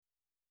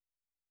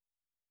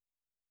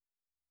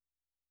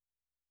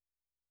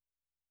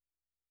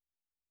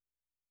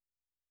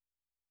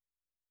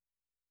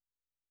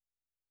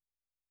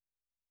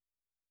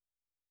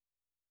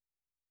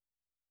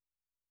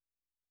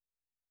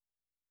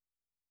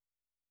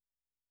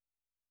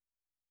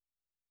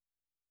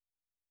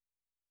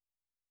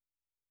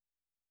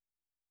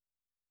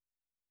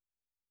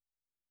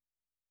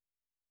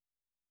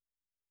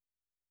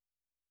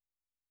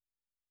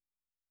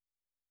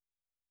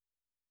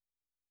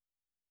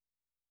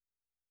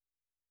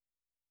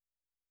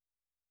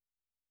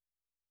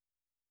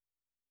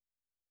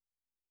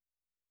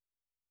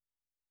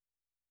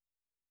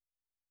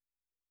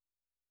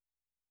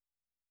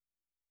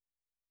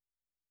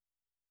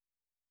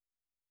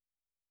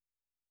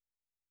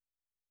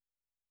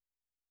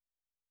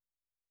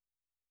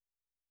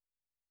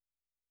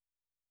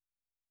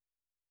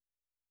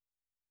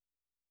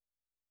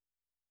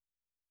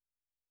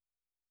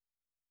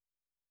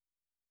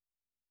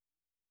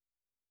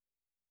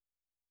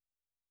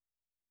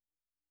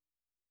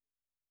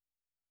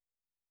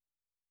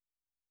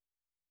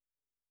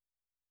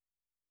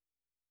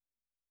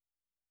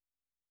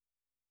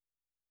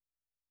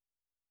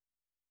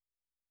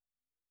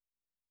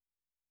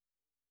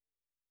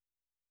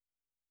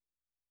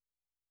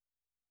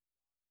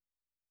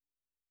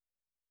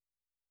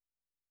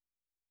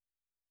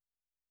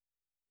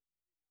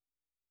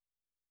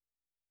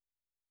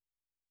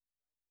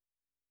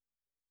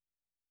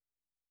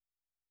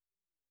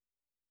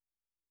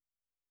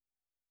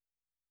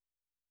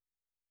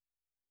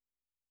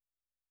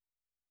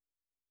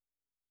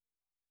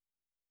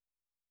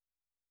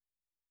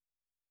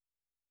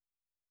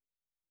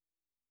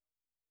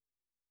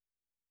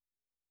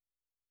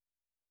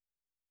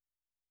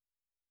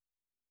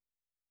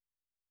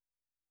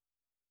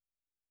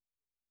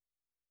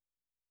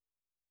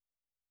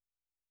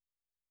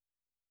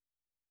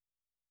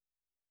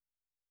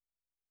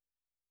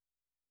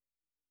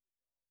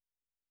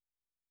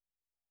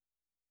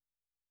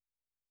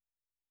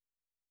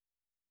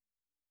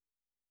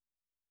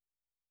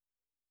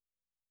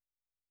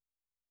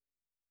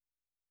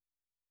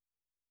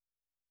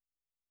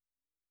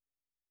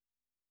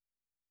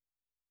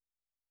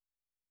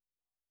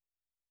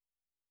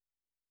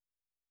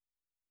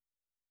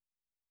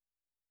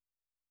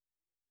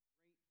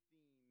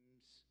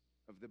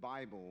of the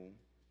Bible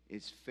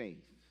is faith.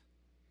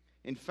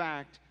 In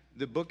fact,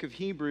 the book of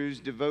Hebrews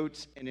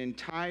devotes an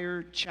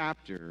entire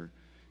chapter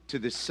to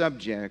the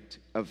subject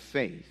of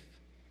faith.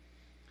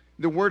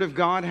 The Word of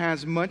God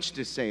has much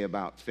to say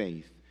about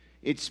faith.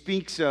 It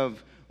speaks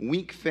of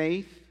weak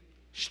faith,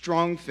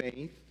 strong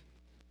faith,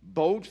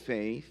 bold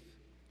faith,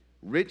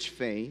 rich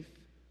faith,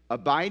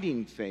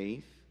 abiding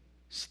faith,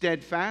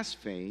 steadfast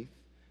faith,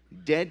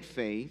 dead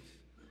faith,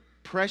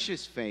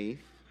 precious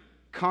faith,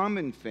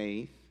 common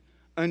faith,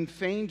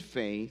 unfeigned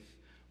faith,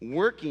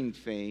 working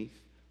faith,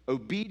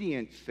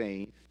 obedient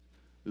faith,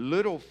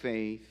 little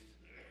faith,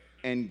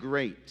 and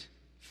great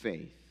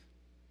faith.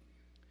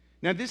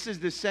 Now, this is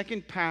the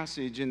second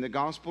passage in the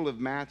Gospel of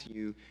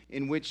Matthew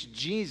in which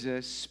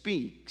Jesus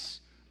speaks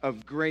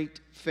of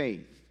great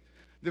faith.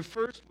 The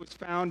first was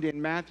found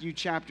in Matthew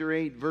chapter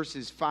 8,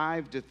 verses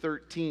 5 to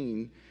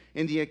 13,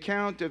 in the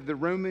account of the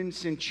Roman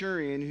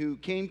centurion who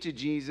came to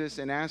Jesus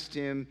and asked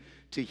him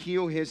to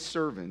heal his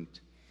servant.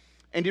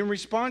 And in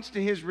response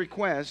to his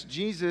request,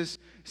 Jesus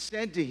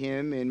said to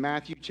him in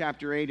Matthew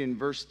chapter 8 and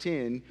verse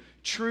 10,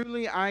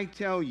 "Truly I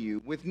tell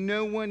you, with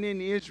no one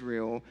in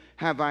Israel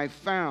have I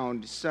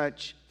found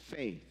such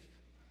faith."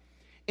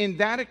 In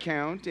that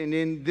account and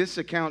in this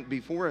account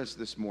before us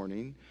this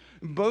morning,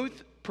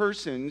 both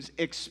persons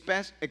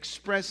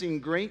expressing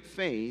great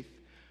faith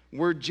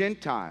were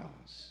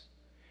Gentiles.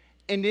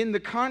 And in the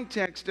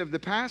context of the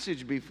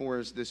passage before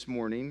us this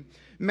morning,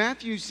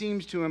 Matthew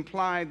seems to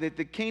imply that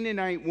the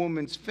Canaanite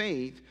woman's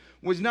faith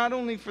was not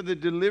only for the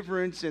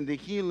deliverance and the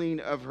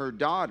healing of her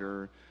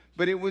daughter,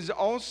 but it was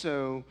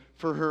also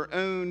for her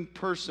own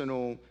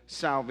personal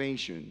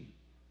salvation.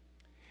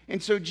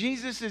 And so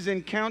Jesus'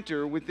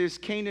 encounter with this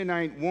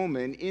Canaanite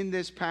woman in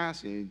this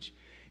passage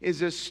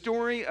is a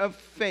story of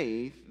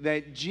faith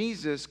that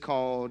Jesus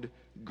called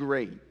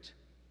great.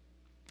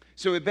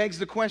 So it begs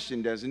the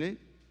question, doesn't it?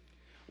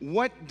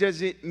 What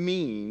does it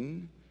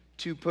mean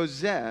to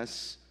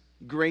possess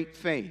great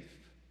faith?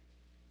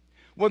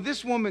 Well,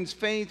 this woman's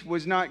faith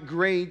was not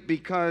great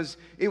because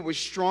it was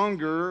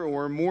stronger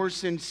or more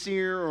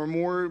sincere or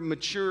more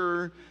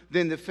mature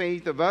than the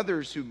faith of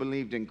others who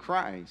believed in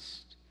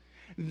Christ.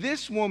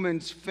 This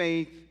woman's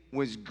faith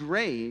was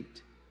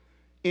great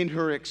in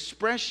her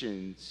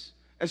expressions,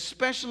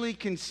 especially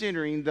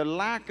considering the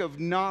lack of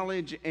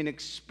knowledge and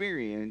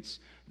experience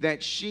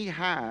that she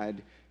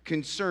had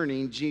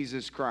concerning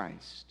Jesus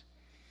Christ.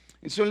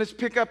 And so let's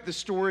pick up the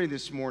story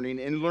this morning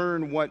and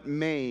learn what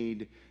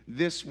made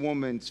this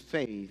woman's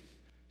faith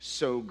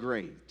so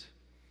great.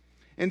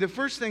 And the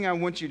first thing I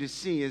want you to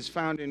see is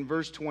found in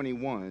verse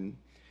 21.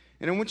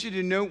 And I want you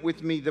to note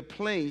with me the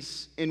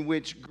place in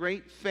which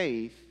great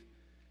faith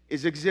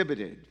is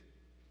exhibited.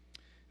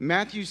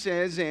 Matthew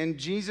says, "And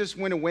Jesus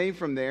went away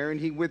from there, and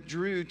he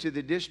withdrew to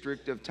the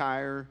district of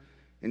Tyre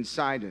and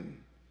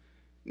Sidon."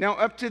 Now,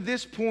 up to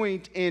this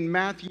point in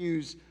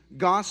Matthew's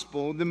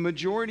gospel, the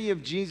majority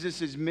of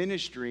Jesus'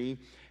 ministry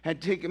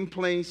had taken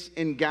place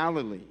in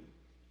Galilee.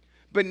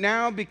 But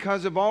now,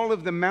 because of all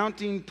of the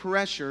mounting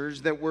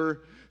pressures that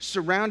were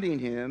surrounding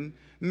him,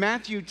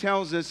 Matthew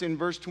tells us in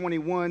verse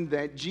 21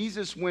 that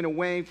Jesus went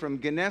away from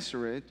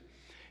Gennesaret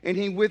and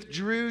he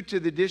withdrew to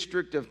the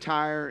district of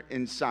Tyre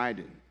and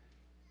Sidon.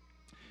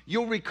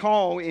 You'll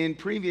recall in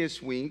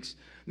previous weeks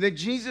that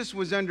Jesus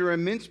was under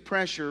immense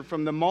pressure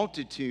from the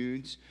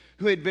multitudes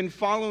who had been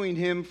following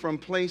him from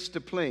place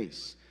to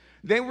place.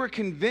 They were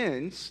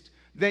convinced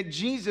that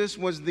Jesus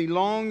was the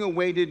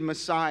long-awaited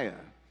Messiah.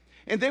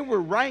 And they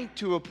were right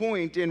to a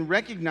point in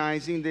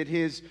recognizing that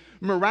his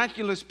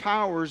miraculous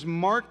powers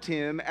marked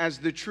him as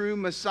the true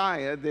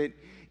Messiah that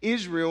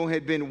Israel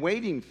had been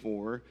waiting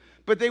for,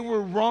 but they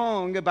were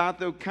wrong about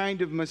the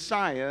kind of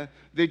Messiah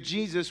that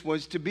Jesus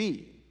was to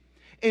be.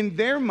 In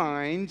their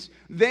minds,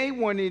 they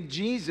wanted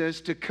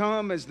Jesus to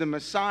come as the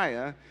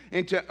Messiah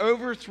and to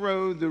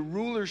overthrow the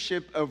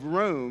rulership of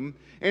Rome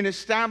and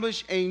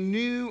establish a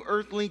new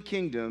earthly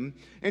kingdom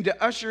and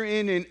to usher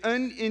in an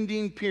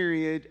unending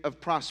period of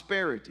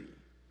prosperity.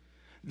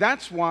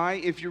 That's why,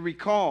 if you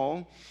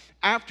recall,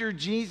 after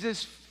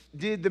Jesus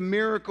did the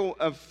miracle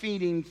of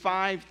feeding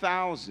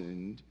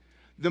 5,000,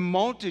 the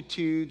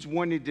multitudes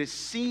wanted to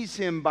seize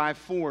him by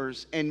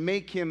force and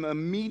make him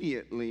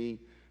immediately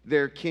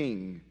their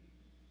king.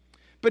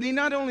 But he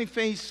not only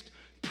faced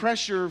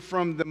pressure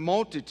from the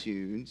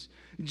multitudes,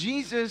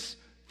 Jesus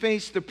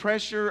faced the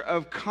pressure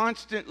of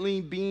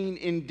constantly being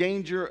in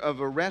danger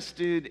of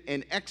arrested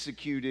and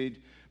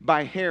executed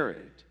by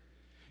Herod.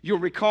 You'll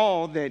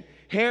recall that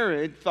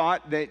Herod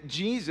thought that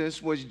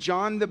Jesus was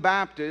John the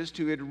Baptist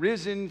who had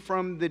risen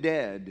from the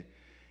dead,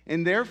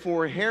 and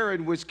therefore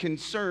Herod was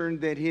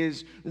concerned that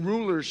his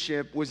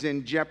rulership was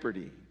in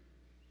jeopardy.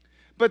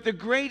 But the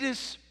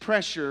greatest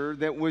pressure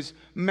that was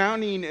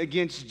mounting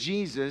against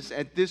Jesus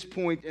at this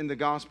point in the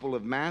Gospel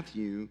of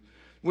Matthew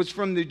was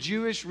from the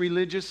Jewish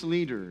religious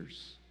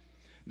leaders,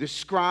 the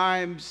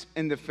scribes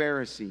and the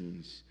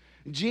Pharisees.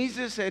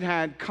 Jesus had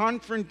had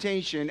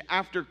confrontation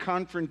after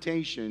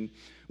confrontation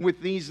with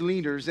these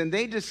leaders, and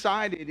they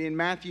decided in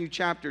Matthew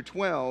chapter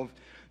 12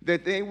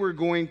 that they were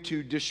going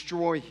to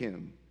destroy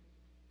him.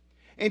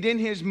 And in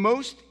his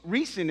most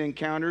recent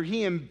encounter,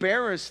 he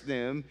embarrassed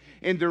them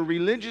in their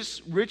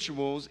religious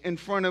rituals in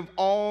front of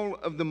all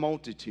of the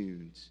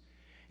multitudes.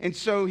 And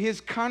so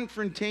his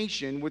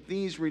confrontation with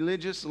these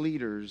religious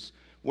leaders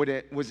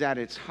was at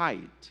its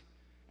height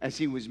as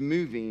he was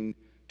moving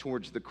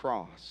towards the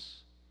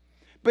cross.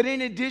 But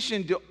in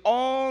addition to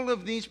all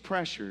of these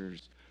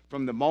pressures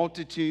from the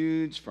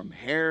multitudes, from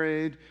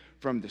Herod,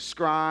 from the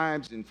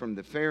scribes, and from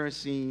the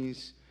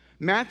Pharisees,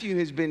 Matthew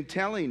has been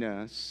telling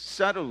us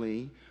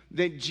subtly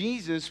that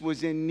Jesus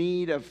was in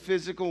need of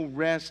physical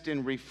rest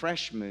and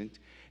refreshment,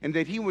 and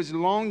that he was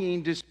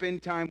longing to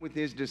spend time with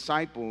his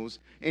disciples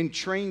and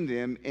train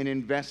them and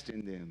invest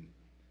in them.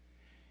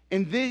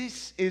 And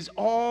this is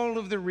all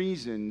of the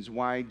reasons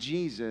why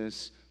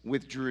Jesus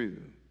withdrew.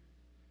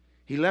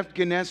 He left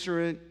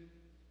Gennesaret,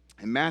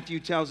 and Matthew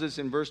tells us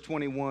in verse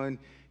 21,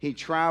 he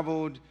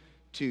traveled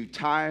to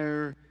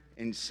Tyre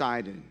and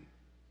Sidon.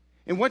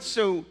 And what's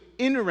so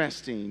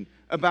interesting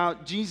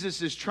about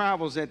Jesus'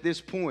 travels at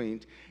this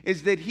point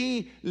is that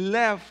he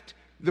left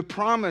the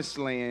promised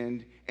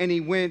land and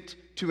he went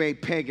to a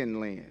pagan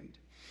land.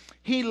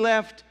 He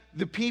left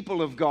the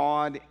people of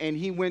God and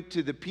he went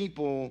to the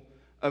people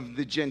of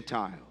the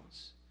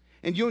Gentiles.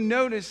 And you'll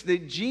notice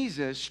that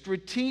Jesus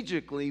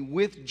strategically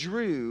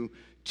withdrew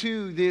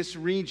to this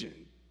region.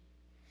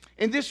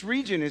 And this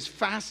region is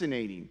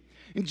fascinating.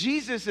 And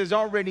Jesus has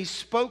already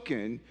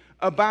spoken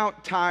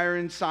about Tyre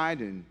and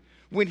Sidon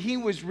when he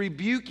was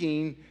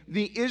rebuking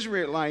the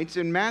Israelites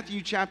in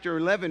Matthew chapter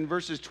 11,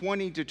 verses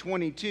 20 to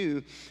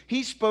 22.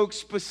 He spoke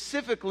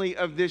specifically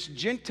of this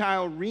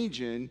Gentile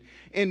region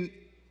in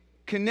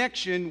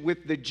connection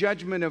with the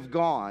judgment of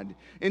God.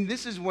 And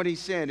this is what he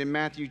said in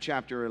Matthew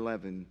chapter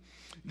 11.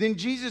 Then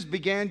Jesus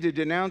began to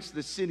denounce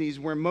the cities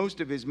where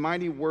most of his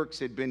mighty works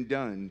had been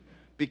done,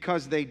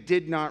 because they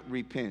did not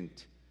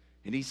repent.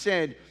 And he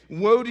said,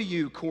 "Woe to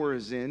you,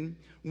 Chorazin!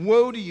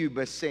 Woe to you,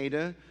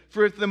 Bethsaida!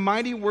 For if the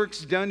mighty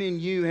works done in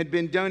you had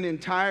been done in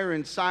Tyre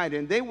and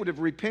Sidon, they would have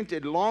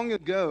repented long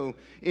ago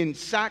in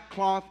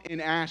sackcloth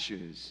and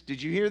ashes."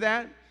 Did you hear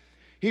that?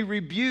 He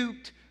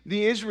rebuked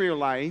the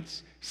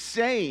Israelites,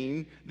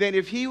 saying that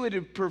if he would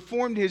have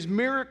performed his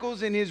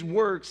miracles and his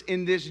works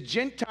in this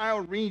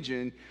Gentile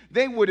region,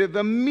 they would have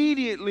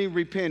immediately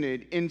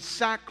repented in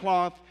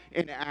sackcloth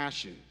and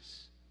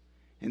ashes.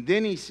 And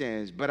then he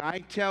says, "But I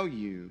tell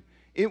you,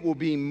 it will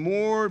be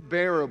more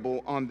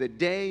bearable on the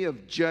day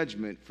of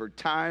judgment for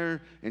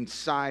Tyre and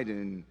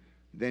Sidon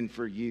than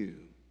for you."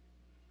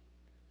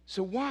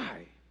 So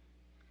why?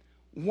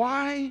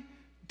 Why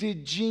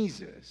did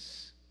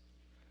Jesus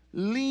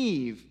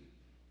leave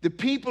the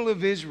people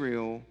of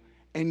Israel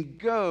and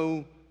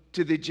go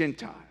to the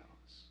Gentiles?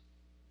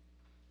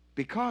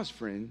 Because,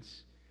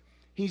 friends,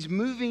 he's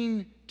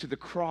moving to the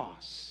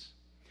cross.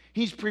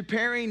 He's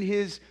preparing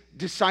his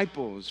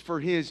disciples for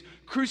his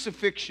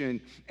crucifixion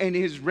and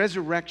his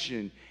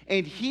resurrection.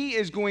 And he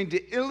is going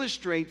to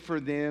illustrate for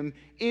them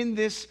in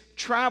this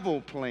travel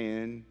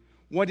plan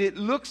what it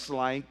looks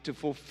like to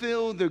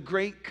fulfill the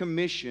Great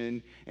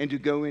Commission and to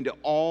go into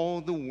all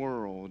the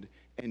world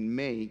and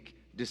make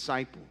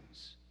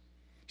disciples.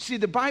 See,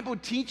 the Bible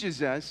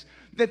teaches us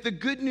that the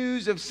good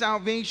news of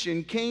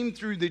salvation came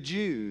through the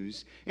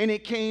Jews, and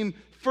it came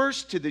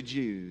first to the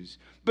Jews.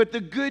 But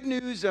the good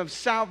news of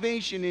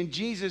salvation in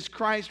Jesus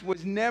Christ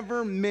was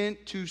never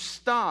meant to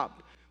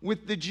stop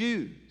with the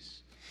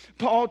Jews.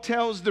 Paul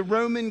tells the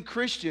Roman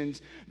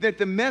Christians that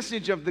the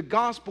message of the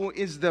gospel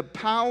is the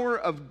power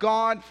of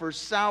God for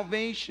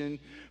salvation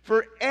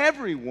for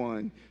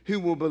everyone who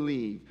will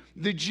believe,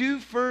 the Jew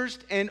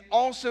first and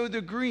also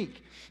the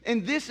Greek.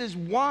 And this is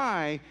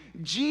why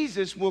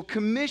Jesus will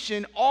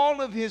commission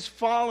all of his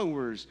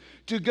followers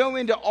to go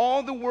into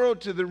all the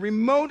world, to the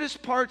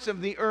remotest parts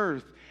of the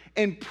earth,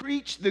 and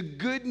preach the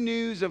good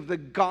news of the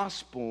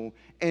gospel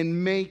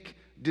and make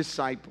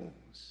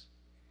disciples.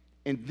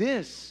 And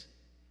this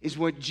is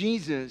what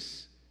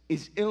Jesus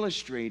is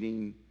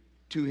illustrating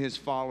to his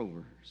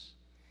followers.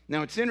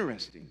 Now, it's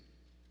interesting.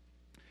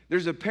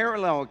 There's a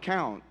parallel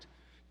account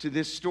to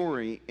this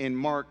story in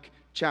Mark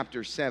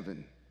chapter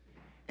 7.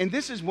 And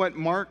this is what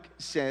Mark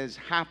says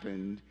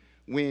happened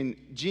when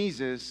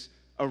Jesus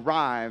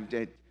arrived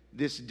at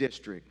this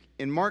district.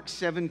 In Mark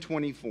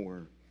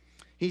 7:24,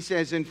 he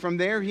says, "And from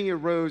there he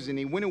arose and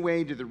he went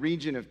away to the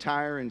region of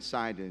Tyre and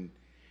Sidon.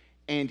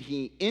 And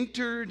he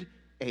entered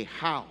a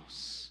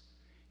house,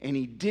 and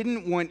he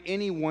didn't want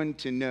anyone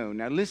to know."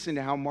 Now listen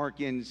to how Mark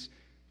ends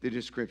the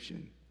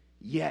description.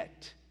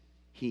 "Yet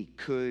he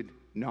could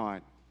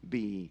not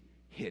be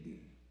hidden."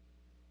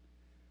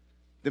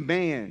 The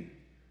man,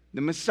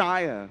 the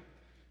Messiah,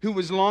 who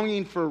was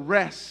longing for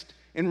rest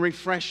and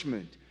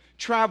refreshment,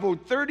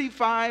 traveled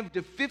 35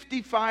 to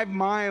 55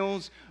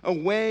 miles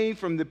away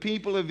from the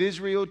people of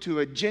Israel to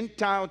a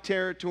Gentile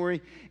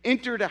territory,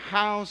 entered a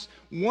house,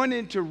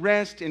 wanted to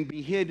rest and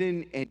be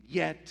hidden, and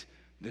yet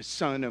the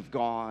Son of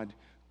God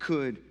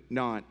could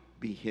not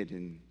be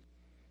hidden.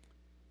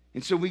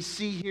 And so we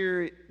see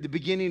here the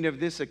beginning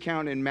of this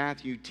account in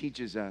Matthew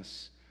teaches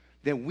us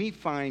that we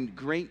find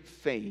great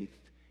faith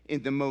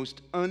in the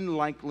most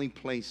unlikely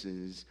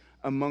places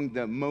among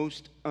the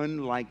most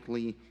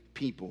unlikely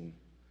people.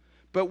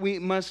 But we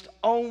must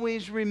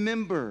always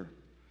remember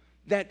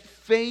that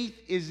faith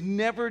is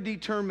never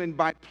determined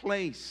by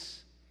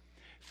place.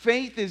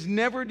 Faith is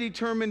never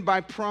determined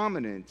by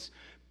prominence.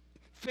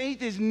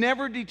 Faith is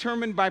never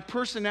determined by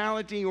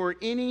personality or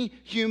any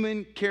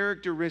human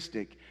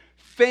characteristic.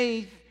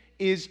 Faith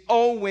is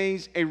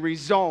always a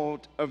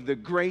result of the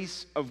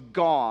grace of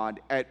God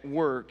at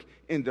work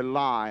in the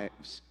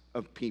lives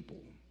of people.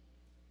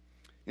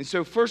 And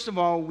so, first of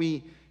all,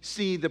 we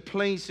see the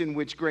place in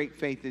which great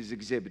faith is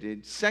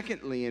exhibited.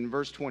 Secondly, in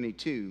verse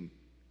 22,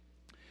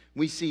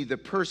 we see the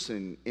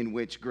person in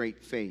which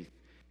great faith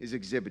is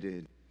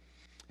exhibited.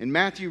 And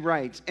Matthew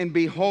writes, "And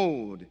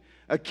behold,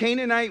 a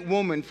Canaanite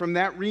woman from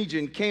that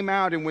region came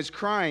out and was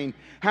crying,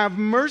 'Have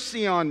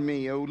mercy on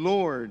me, O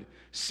Lord,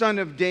 Son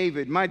of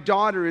David. My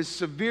daughter is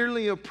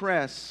severely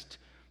oppressed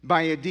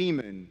by a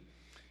demon.'"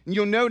 And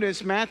you'll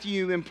notice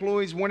Matthew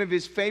employs one of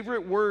his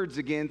favorite words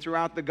again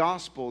throughout the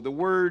gospel, the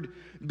word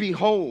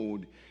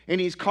behold. And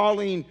he's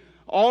calling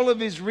all of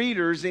his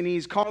readers, and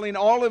he's calling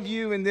all of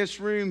you in this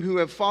room who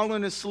have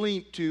fallen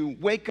asleep to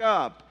wake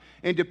up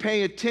and to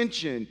pay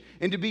attention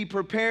and to be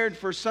prepared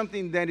for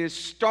something that is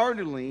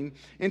startling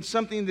and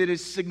something that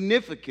is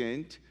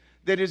significant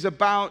that is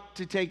about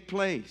to take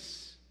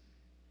place.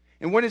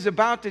 And what is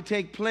about to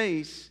take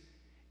place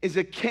is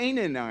a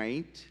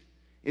Canaanite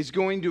is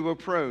going to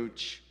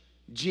approach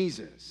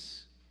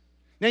Jesus.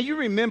 Now, you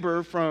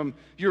remember from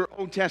your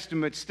Old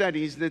Testament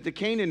studies that the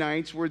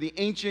Canaanites were the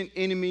ancient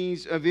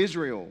enemies of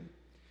Israel.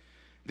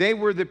 They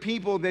were the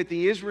people that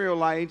the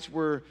Israelites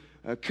were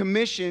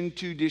commissioned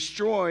to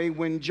destroy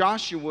when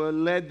Joshua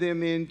led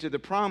them into the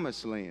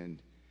Promised Land.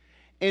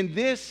 And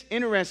this,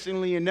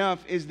 interestingly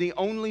enough, is the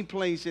only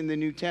place in the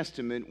New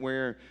Testament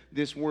where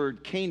this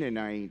word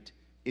Canaanite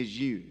is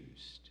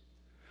used.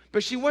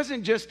 But she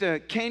wasn't just a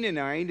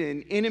Canaanite,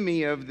 an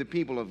enemy of the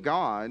people of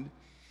God.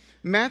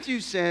 Matthew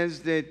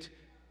says that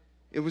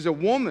it was a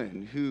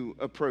woman who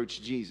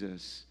approached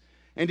Jesus.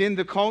 And in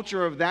the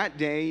culture of that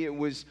day, it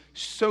was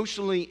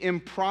socially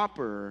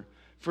improper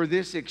for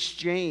this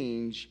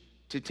exchange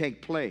to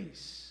take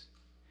place.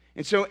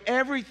 And so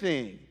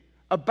everything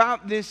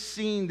about this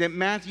scene that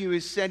Matthew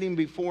is setting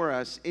before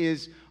us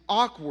is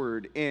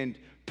awkward and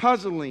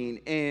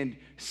puzzling and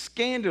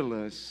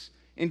scandalous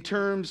in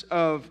terms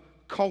of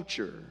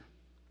culture.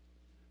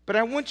 But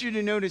I want you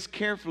to notice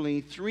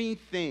carefully three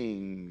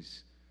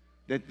things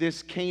that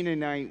this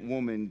Canaanite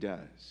woman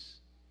does.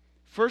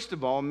 First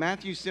of all,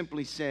 Matthew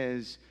simply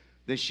says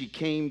that she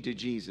came to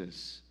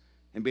Jesus.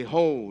 And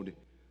behold,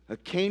 a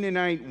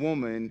Canaanite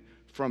woman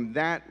from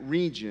that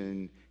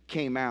region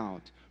came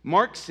out.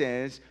 Mark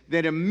says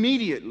that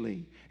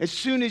immediately, as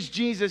soon as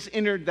Jesus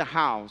entered the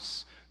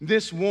house,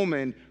 this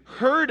woman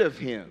heard of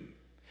him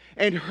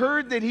and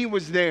heard that he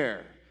was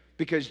there,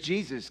 because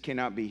Jesus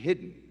cannot be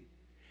hidden.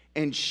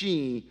 And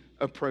she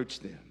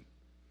approached them.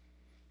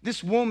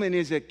 This woman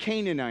is a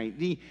Canaanite,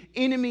 the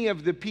enemy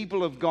of the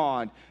people of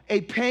God,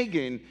 a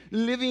pagan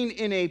living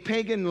in a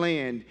pagan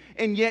land,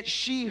 and yet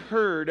she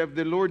heard of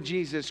the Lord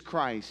Jesus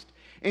Christ,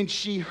 and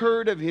she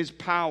heard of his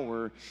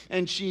power,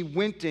 and she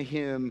went to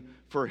him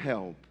for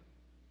help.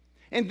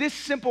 And this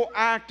simple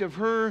act of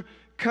her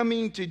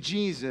coming to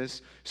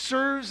Jesus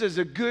serves as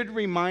a good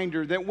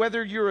reminder that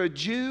whether you're a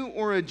Jew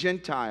or a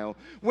Gentile,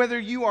 whether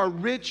you are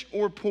rich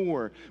or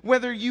poor,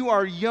 whether you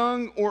are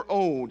young or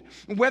old,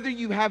 whether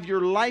you have your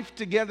life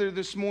together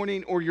this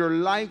morning or your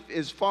life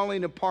is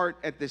falling apart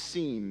at the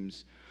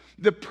seams,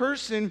 the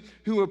person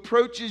who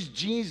approaches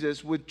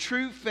Jesus with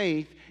true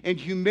faith and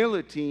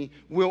humility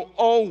will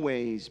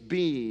always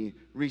be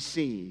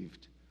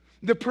received.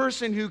 The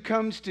person who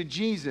comes to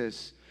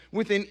Jesus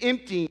with an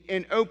empty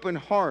and open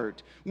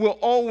heart will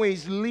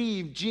always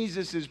leave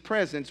Jesus'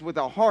 presence with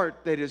a heart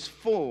that is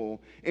full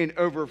and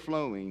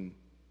overflowing.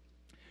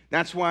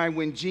 That's why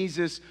when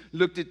Jesus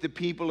looked at the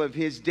people of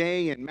his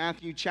day in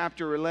Matthew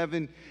chapter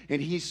 11,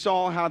 and he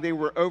saw how they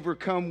were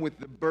overcome with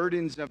the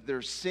burdens of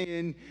their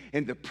sin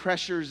and the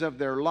pressures of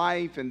their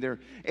life and their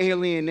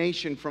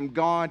alienation from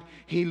God,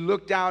 he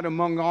looked out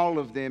among all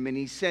of them and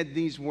he said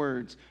these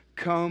words,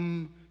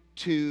 "Come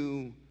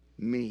to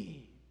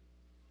me,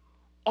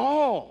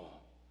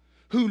 all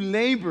who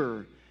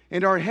labor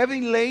and are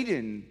heavy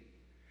laden,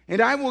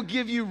 and I will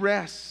give you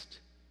rest.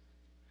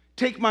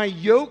 Take my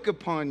yoke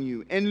upon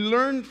you and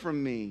learn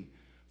from me,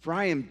 for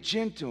I am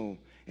gentle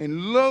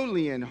and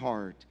lowly in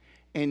heart.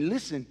 And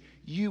listen,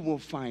 you will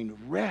find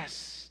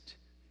rest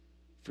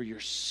for your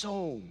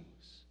souls.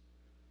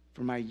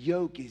 For my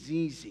yoke is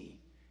easy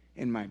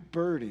and my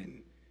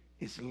burden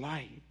is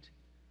light."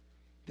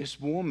 This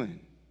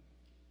woman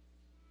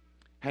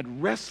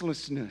had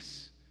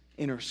restlessness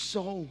in her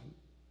soul.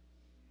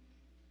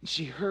 And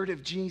she heard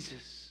of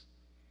Jesus.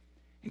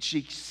 And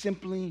she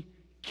simply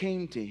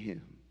came to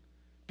him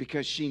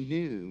because she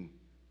knew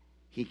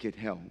he could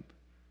help.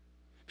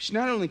 She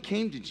not only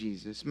came to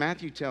Jesus,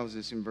 Matthew tells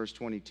us in verse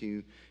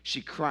 22,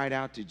 she cried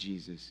out to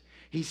Jesus.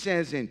 He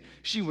says, and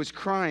she was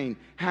crying,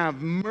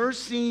 have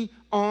mercy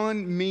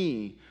on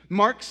me.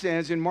 Mark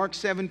says in Mark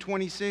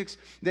 7:26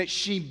 that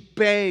she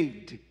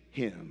begged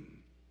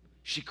him.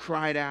 She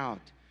cried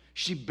out.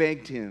 She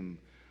begged him.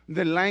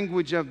 The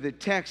language of the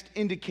text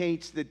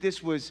indicates that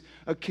this was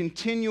a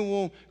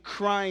continual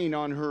crying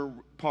on her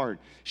part.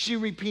 She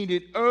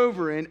repeated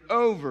over and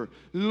over,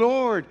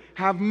 Lord,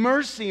 have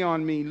mercy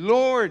on me.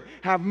 Lord,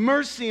 have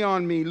mercy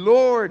on me.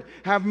 Lord,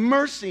 have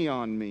mercy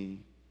on me.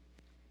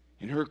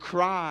 And her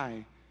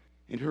cry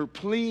and her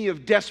plea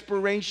of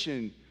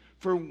desperation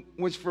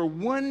was for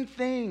one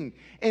thing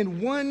and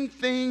one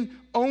thing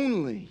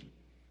only.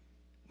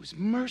 It was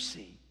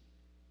mercy.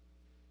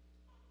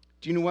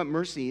 Do you know what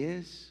mercy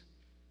is?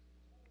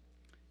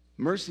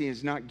 Mercy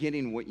is not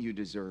getting what you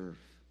deserve.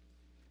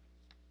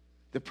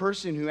 The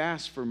person who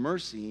asks for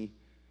mercy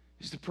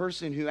is the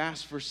person who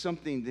asks for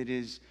something that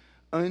is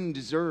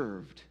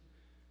undeserved.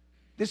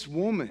 This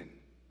woman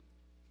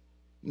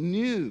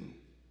knew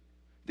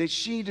that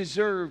she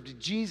deserved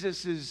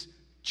Jesus'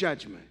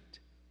 judgment,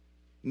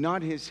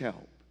 not his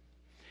help.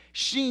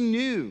 She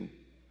knew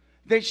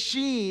that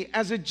she,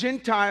 as a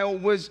Gentile,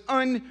 was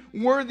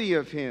unworthy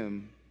of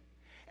him,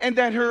 and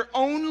that her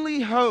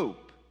only hope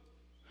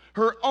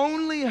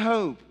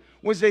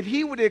was that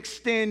he would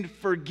extend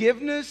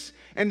forgiveness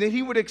and that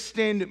he would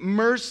extend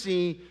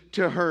mercy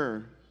to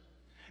her.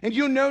 And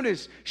you'll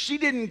notice, she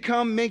didn't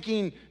come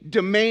making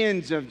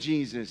demands of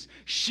Jesus.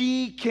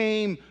 She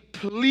came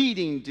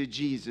pleading to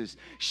Jesus.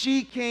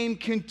 She came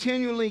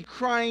continually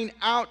crying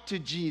out to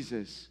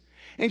Jesus.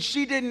 And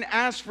she didn't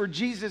ask for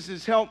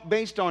Jesus' help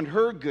based on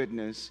her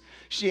goodness.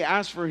 She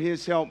asked for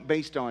his help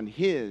based on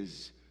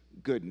his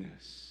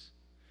goodness.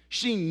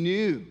 She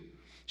knew.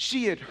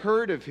 She had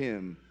heard of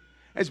him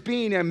as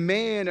being a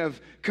man of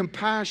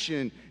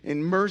compassion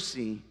and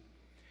mercy.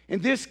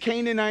 And this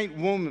Canaanite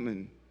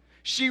woman,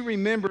 she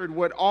remembered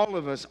what all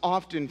of us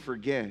often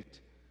forget,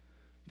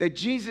 that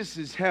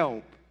Jesus'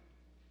 help,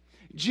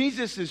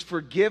 Jesus'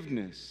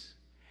 forgiveness,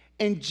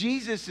 and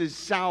Jesus'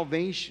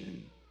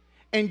 salvation,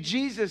 and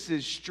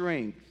Jesus'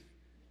 strength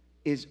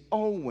is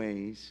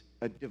always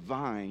a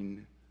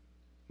divine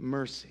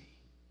mercy.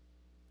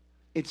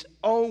 It's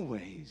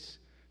always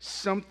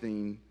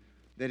something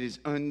that is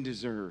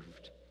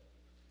undeserved.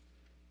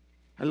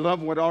 I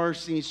love what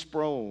R.C.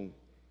 Sproul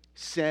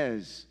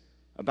says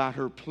about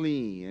her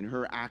plea and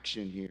her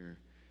action here.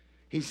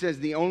 He says,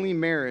 the only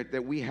merit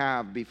that we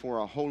have before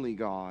a holy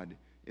God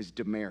is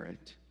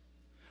demerit.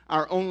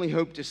 Our only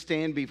hope to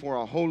stand before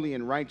a holy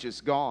and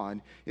righteous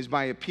God is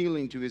by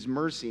appealing to his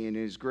mercy and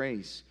his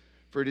grace.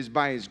 For it is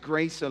by his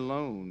grace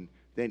alone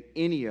that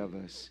any of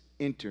us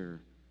enter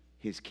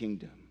his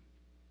kingdom.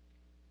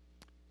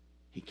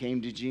 She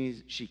came to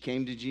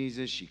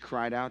Jesus. She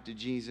cried out to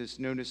Jesus.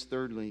 Notice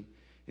thirdly,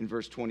 in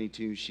verse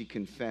 22, she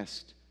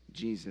confessed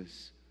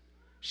Jesus.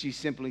 She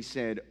simply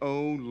said,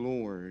 O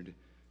Lord,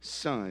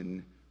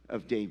 Son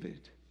of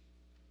David.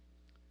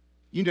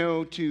 You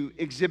know, to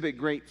exhibit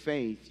great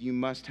faith, you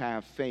must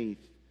have faith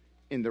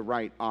in the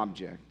right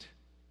object.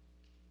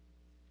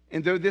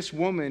 And though this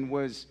woman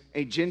was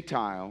a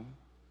Gentile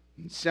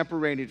and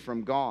separated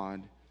from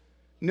God,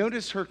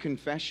 notice her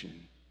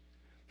confession.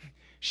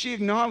 She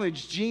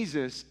acknowledged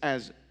Jesus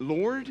as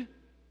Lord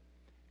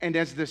and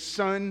as the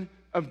Son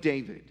of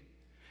David.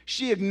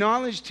 She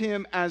acknowledged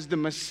him as the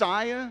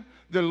Messiah,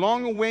 the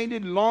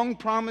long-awaited,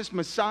 long-promised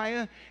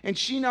Messiah. And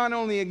she not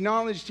only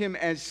acknowledged him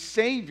as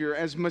Savior,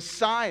 as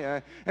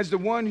Messiah, as the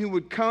one who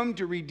would come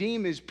to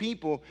redeem his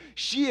people,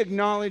 she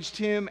acknowledged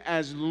him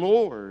as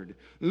Lord,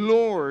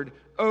 Lord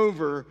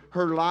over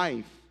her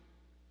life.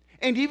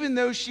 And even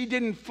though she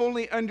didn't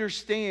fully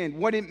understand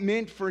what it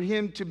meant for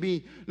him to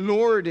be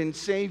Lord and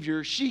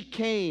Savior, she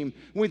came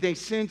with a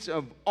sense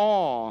of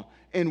awe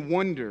and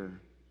wonder.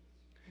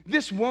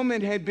 This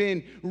woman had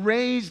been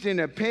raised in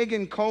a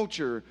pagan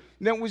culture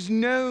that was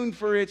known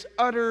for its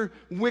utter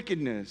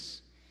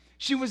wickedness.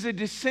 She was a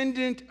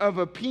descendant of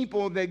a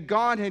people that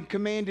God had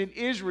commanded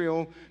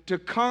Israel to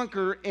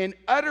conquer and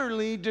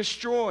utterly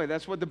destroy.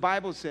 That's what the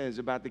Bible says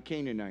about the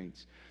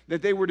Canaanites,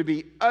 that they were to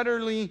be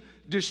utterly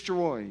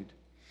destroyed.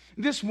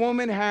 This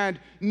woman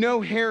had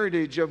no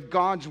heritage of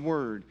God's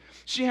word.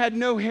 She had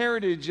no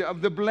heritage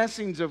of the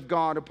blessings of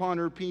God upon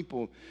her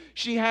people.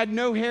 She had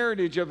no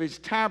heritage of his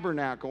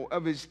tabernacle,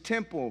 of his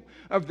temple,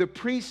 of the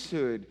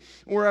priesthood,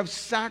 or of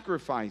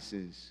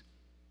sacrifices.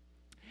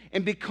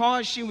 And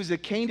because she was a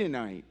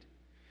Canaanite,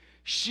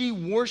 she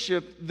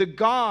worshiped the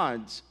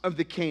gods of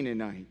the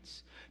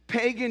Canaanites,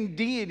 pagan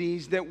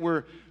deities that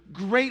were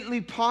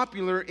greatly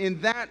popular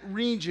in that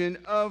region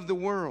of the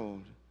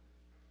world.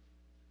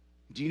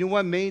 Do you know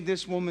what made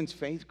this woman's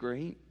faith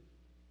great?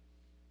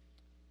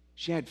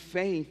 She had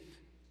faith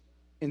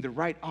in the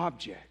right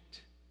object,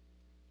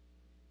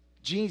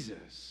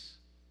 Jesus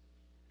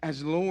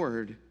as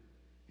Lord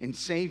and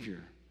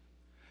Savior.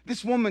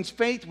 This woman's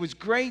faith was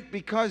great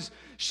because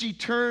she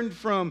turned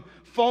from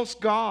false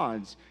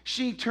gods.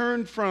 She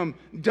turned from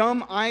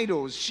dumb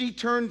idols. She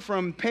turned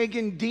from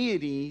pagan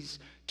deities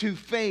to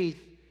faith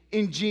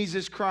in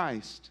Jesus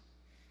Christ.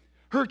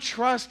 Her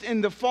trust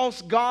in the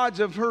false gods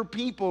of her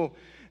people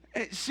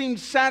seemed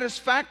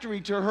satisfactory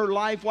to her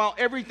life while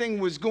everything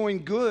was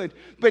going good.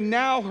 But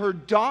now her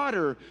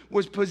daughter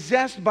was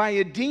possessed by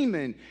a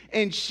demon,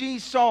 and she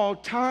saw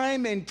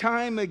time and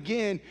time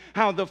again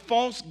how the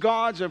false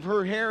gods of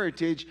her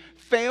heritage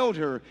failed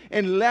her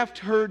and left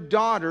her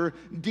daughter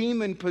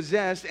demon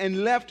possessed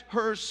and left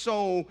her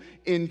soul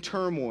in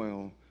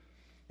turmoil.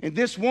 And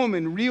this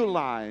woman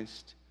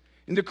realized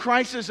in the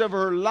crisis of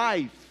her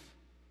life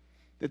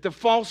that the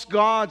false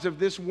gods of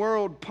this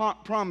world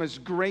promise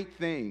great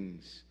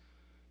things,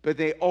 but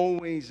they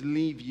always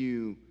leave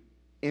you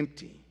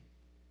empty.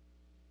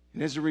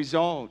 And as a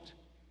result,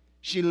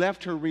 she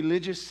left her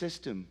religious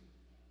system.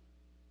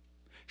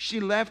 She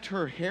left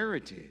her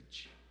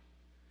heritage.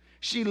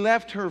 She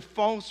left her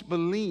false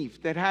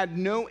belief that had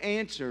no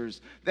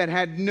answers, that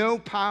had no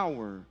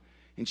power,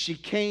 and she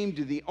came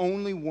to the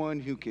only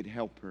one who could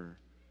help her.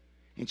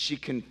 And she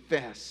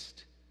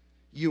confessed,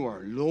 "You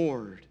are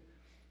Lord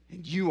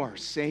and you are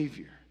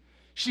Savior."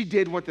 She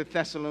did what the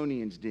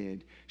Thessalonians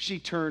did. She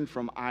turned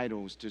from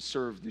idols to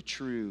serve the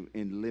true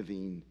and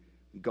living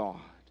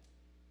God.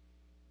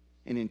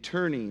 And in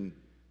turning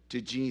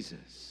to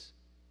Jesus,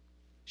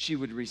 she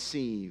would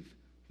receive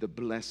the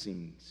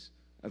blessings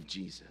of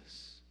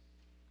Jesus.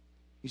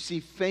 You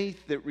see,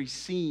 faith that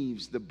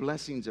receives the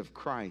blessings of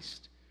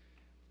Christ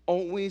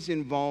always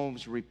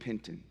involves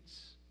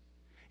repentance.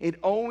 It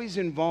always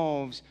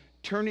involves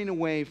turning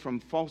away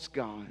from false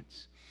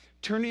gods,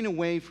 turning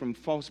away from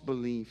false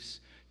beliefs,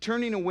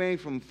 turning away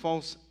from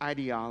false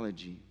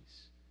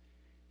ideologies,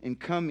 and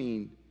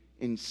coming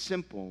in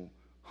simple,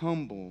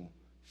 humble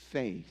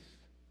faith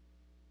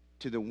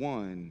to the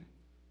one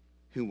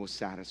who will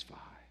satisfy.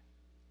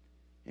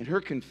 And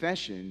her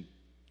confession,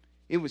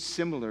 it was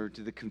similar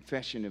to the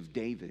confession of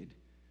David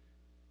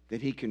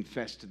that he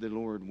confessed to the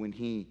Lord when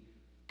he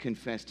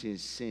confessed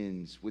his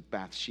sins with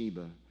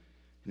Bathsheba.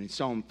 And in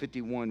Psalm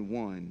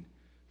 51:1,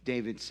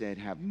 David said,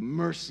 "Have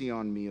mercy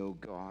on me, O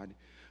God,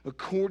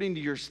 according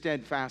to your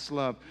steadfast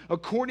love,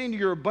 according to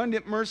your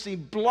abundant mercy,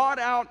 blot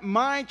out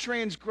my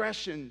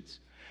transgressions.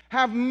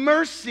 Have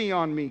mercy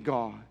on me,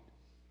 God."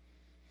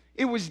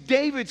 It was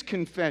David's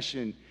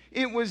confession.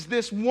 It was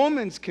this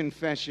woman's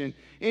confession,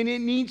 and it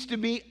needs to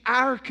be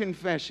our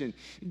confession.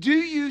 Do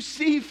you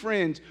see,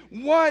 friends,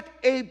 what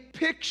a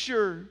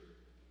picture?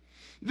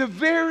 The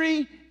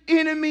very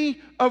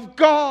enemy of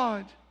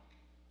God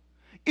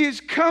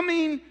is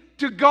coming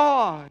to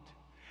God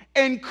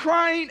and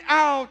crying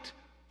out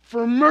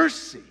for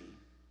mercy.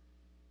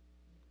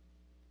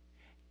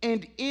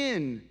 And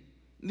in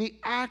the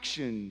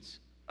actions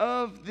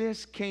of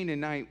this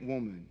Canaanite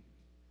woman,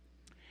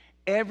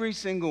 every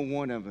single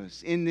one of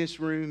us in this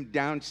room,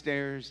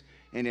 downstairs,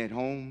 and at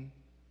home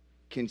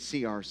can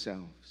see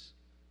ourselves.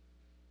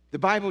 The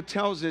Bible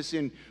tells us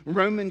in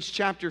Romans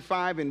chapter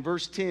 5 and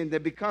verse 10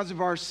 that because of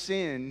our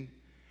sin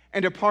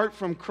and apart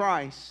from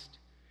Christ,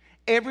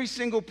 every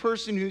single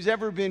person who's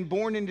ever been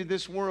born into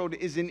this world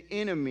is an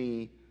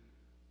enemy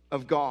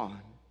of God.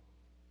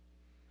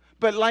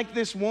 But like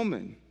this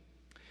woman,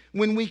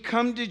 when we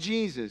come to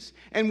Jesus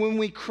and when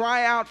we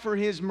cry out for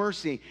his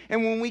mercy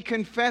and when we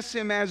confess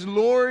him as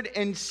Lord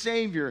and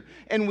Savior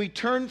and we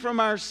turn from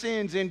our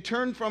sins and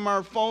turn from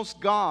our false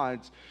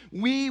gods,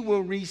 we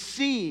will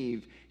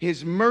receive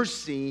his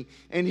mercy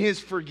and his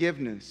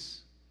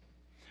forgiveness.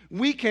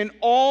 We can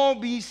all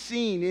be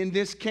seen in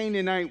this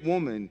Canaanite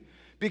woman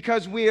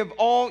because we have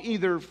all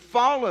either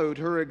followed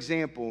her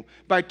example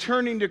by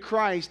turning to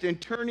Christ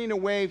and turning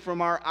away from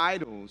our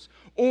idols,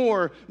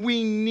 or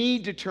we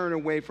need to turn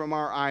away from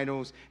our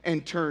idols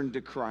and turn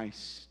to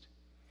Christ.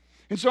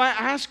 And so I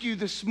ask you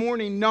this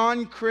morning,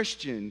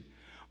 non-Christian,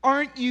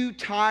 aren't you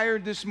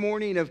tired this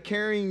morning of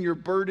carrying your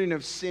burden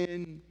of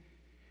sin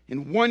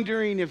and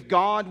wondering if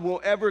God will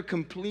ever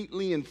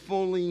completely and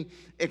fully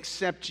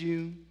accept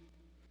you?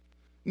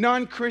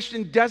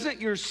 Non-Christian, doesn't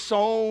your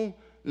soul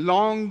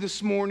long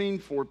this morning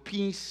for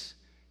peace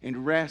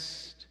and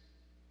rest?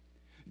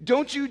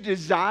 Don't you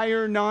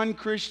desire,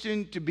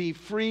 non-Christian, to be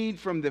freed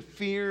from the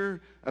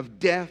fear of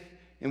death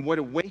and what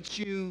awaits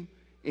you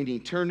in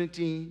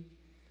eternity?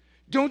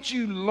 Don't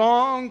you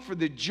long for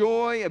the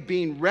joy of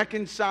being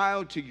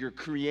reconciled to your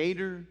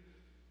Creator,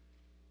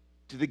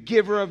 to the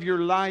giver of your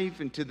life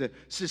and to the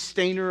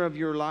sustainer of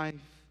your life?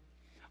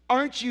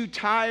 Aren't you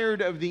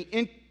tired of the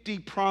empty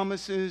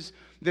promises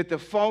that the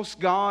false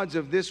gods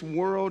of this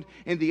world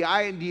and the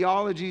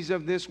ideologies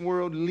of this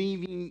world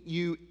leaving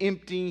you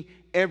empty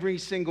every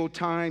single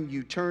time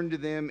you turn to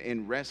them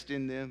and rest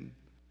in them?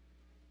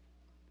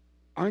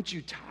 Aren't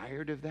you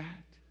tired of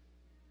that?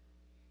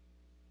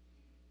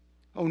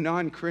 Oh,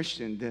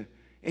 non-Christian, the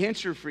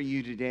answer for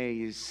you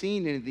today is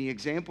seen in the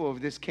example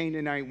of this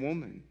Canaanite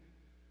woman.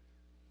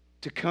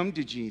 To come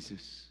to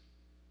Jesus,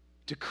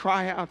 to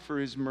cry out for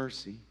his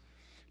mercy,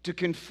 to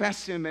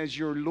confess him as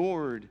your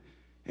Lord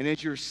and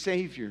as your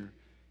Savior,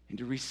 and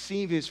to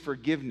receive his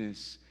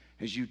forgiveness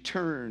as you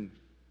turn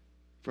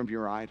from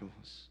your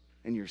idols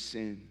and your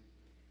sin.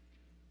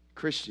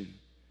 Christian,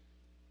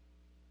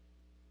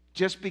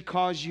 Just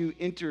because you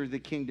enter the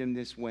kingdom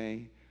this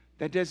way,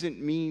 that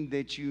doesn't mean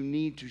that you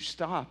need to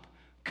stop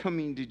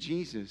coming to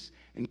Jesus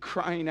and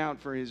crying out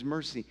for his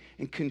mercy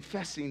and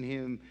confessing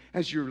him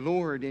as your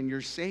Lord and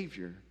your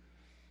Savior.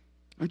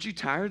 Aren't you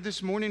tired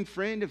this morning,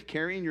 friend, of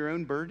carrying your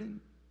own burden?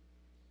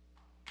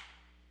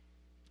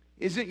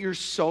 Isn't your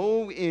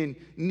soul in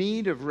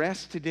need of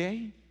rest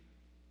today?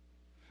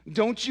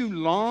 Don't you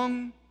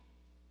long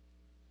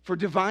for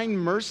divine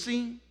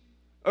mercy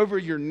over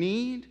your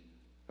need,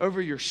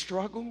 over your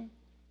struggle?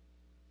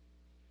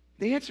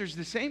 The answer is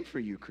the same for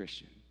you,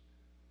 Christian.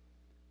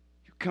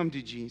 You come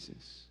to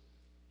Jesus,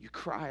 you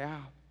cry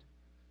out,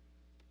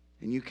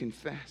 and you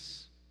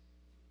confess.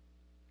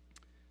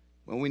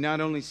 Well, we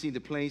not only see the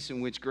place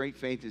in which great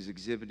faith is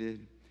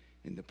exhibited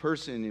and the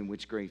person in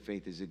which great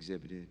faith is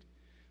exhibited,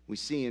 we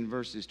see in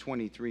verses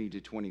 23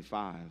 to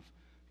 25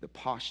 the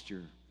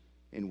posture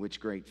in which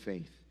great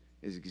faith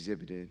is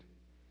exhibited.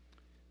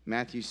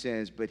 Matthew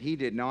says, "But he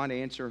did not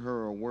answer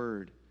her a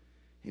word.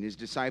 And his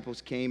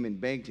disciples came and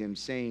begged him,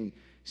 saying,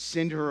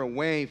 'Send her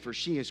away, for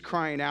she is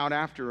crying out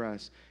after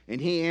us.' And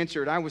he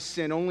answered, 'I was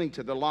sent only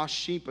to the lost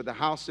sheep of the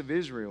house of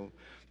Israel.'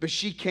 But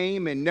she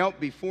came and knelt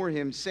before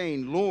him,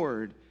 saying,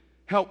 'Lord,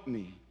 help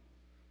me.'"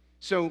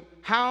 So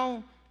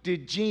how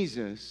did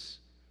Jesus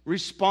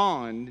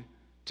respond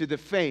to the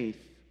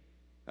faith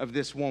of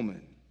this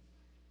woman?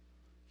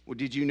 Well,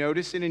 did you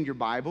notice it in your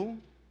Bible,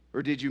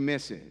 or did you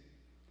miss it?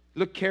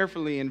 Look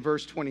carefully in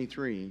verse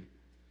 23.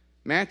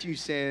 Matthew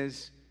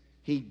says,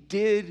 "He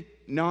did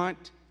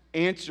not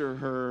answer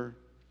her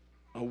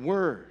a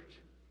word."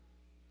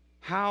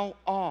 How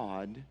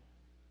odd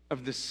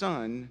of the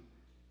Son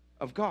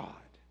of God.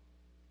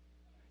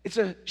 It's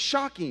a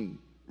shocking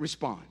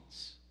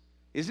response,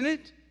 isn't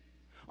it?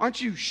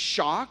 Aren't you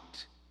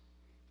shocked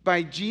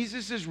by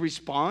Jesus'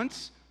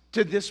 response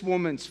to this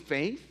woman's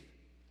faith?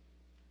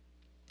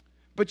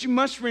 But you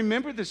must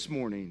remember this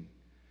morning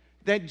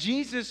that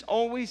Jesus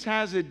always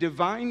has a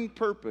divine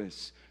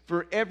purpose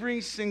for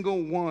every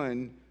single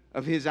one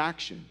of his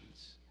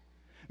actions.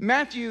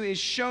 Matthew is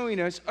showing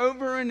us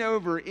over and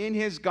over in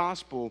his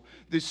gospel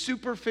the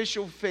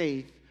superficial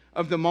faith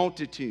of the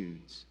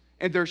multitudes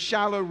and their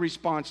shallow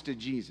response to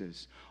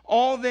Jesus.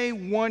 All they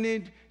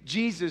wanted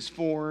Jesus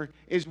for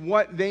is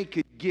what they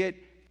could get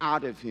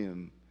out of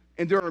him.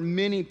 And there are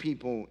many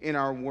people in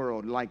our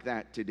world like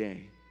that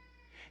today.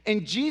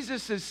 And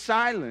Jesus'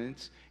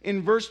 silence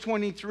in verse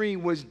 23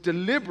 was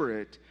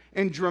deliberate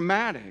and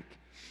dramatic.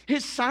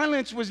 His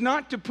silence was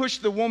not to push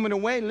the woman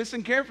away.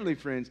 Listen carefully,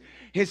 friends.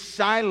 His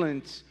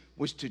silence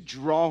was to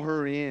draw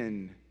her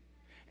in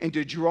and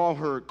to draw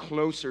her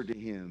closer to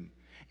him.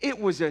 It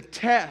was a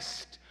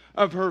test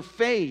of her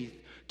faith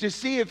to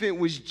see if it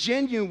was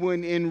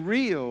genuine and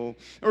real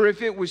or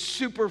if it was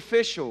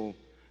superficial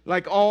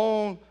like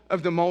all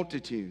of the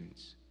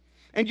multitudes.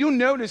 And you'll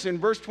notice in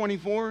verse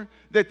 24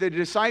 that the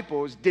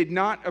disciples did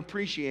not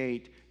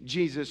appreciate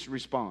Jesus'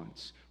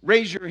 response.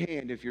 Raise your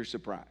hand if you're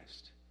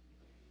surprised.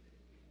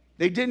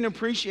 They didn't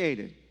appreciate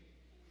it.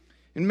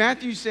 And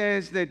Matthew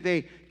says that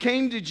they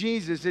came to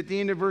Jesus at the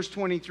end of verse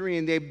 23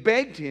 and they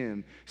begged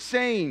him,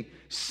 saying,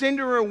 "Send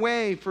her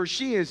away, for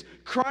she is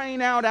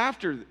crying out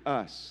after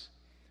us."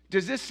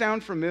 Does this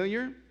sound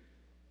familiar?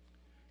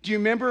 Do you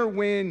remember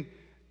when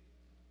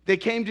they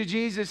came to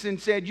Jesus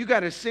and said, "You got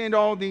to send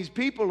all these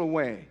people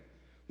away.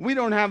 We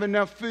don't have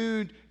enough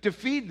food to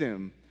feed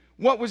them"?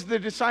 What was the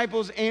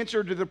disciples'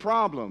 answer to the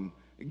problem?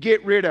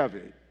 Get rid of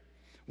it.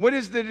 What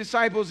is the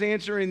disciples'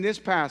 answer in this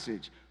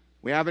passage?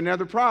 We have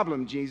another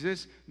problem,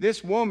 Jesus.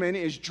 This woman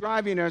is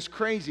driving us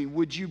crazy.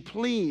 Would you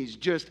please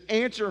just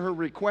answer her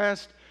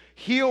request,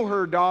 heal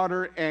her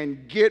daughter,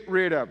 and get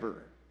rid of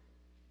her?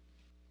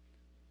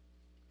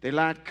 They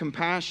lacked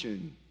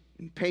compassion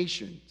and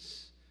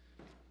patience.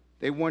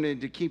 They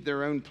wanted to keep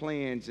their own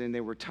plans, and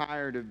they were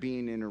tired of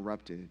being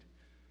interrupted.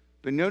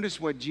 But notice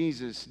what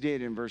Jesus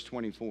did in verse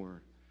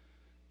 24.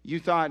 You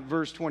thought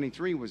verse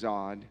 23 was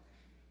odd.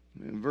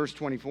 And verse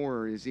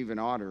 24 is even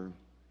odder.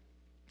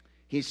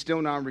 He's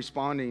still not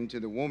responding to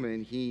the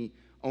woman. He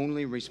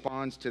only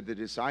responds to the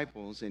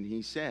disciples, and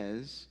he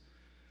says,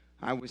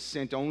 "I was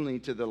sent only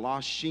to the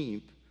lost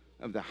sheep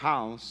of the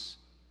house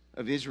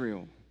of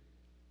Israel."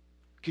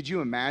 Could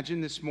you imagine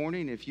this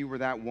morning if you were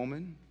that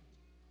woman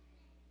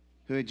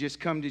who had just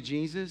come to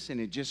Jesus and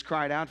had just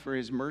cried out for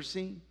his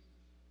mercy?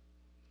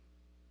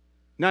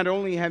 Not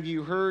only have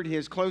you heard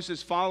his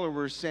closest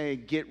followers say,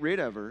 "Get rid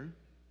of her,"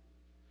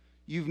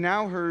 you've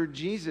now heard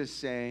Jesus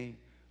say,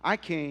 "I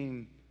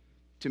came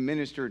to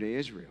minister to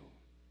Israel,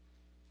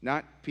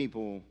 not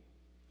people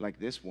like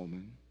this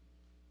woman."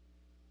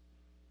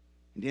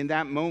 And in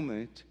that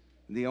moment,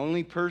 the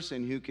only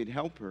person who could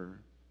help her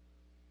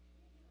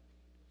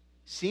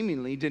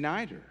seemingly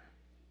denied her.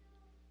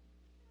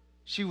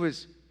 She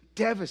was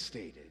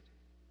devastated,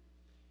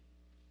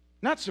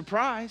 not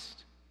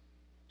surprised.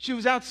 She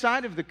was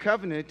outside of the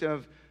covenant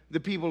of the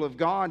people of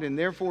God, and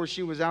therefore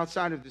she was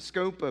outside of the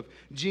scope of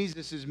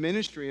Jesus'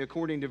 ministry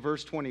according to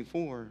verse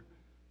 24.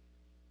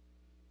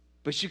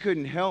 But she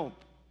couldn't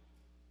help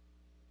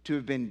to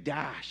have been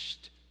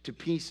dashed to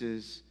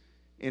pieces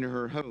in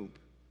her hope.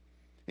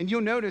 And you'll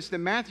notice that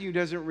Matthew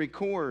doesn't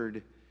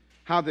record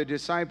how the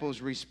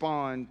disciples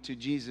respond to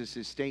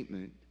Jesus'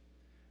 statement.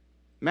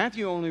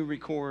 Matthew only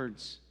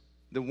records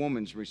the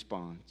woman's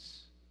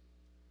response.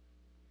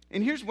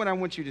 And here's what I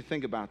want you to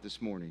think about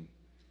this morning.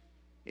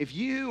 If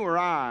you or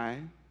I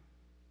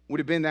would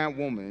have been that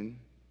woman,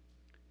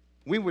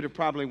 we would have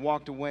probably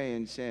walked away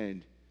and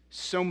said,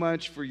 so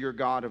much for your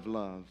God of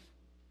love.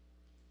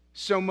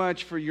 So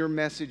much for your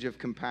message of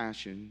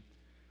compassion.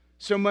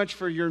 So much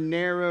for your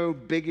narrow,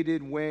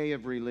 bigoted way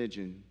of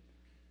religion.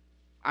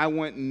 I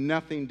want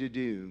nothing to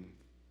do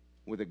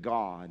with a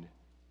God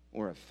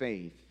or a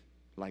faith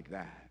like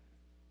that.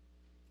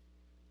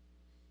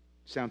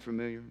 Sound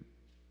familiar?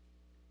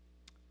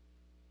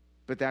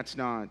 But that's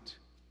not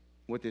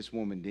what this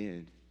woman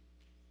did.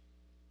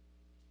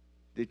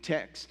 The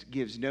text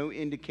gives no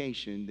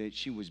indication that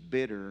she was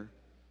bitter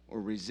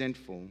or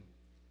resentful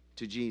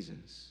to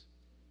Jesus.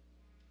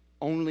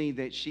 Only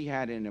that she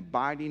had an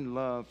abiding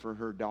love for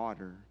her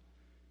daughter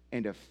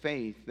and a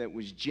faith that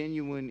was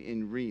genuine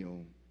and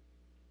real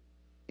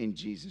in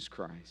Jesus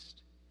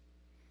Christ.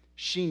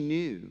 She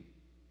knew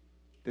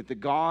that the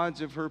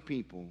gods of her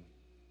people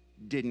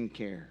didn't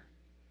care.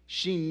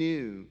 She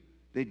knew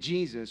that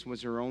Jesus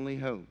was her only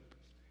hope,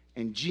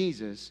 and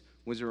Jesus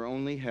was her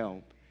only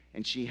help,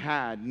 and she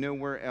had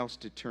nowhere else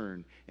to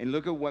turn. And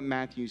look at what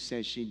Matthew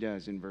says she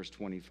does in verse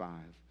 25.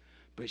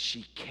 But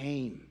she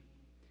came,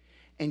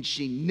 and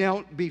she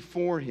knelt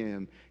before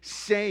him,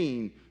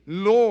 saying,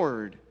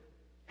 Lord,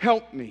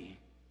 help me.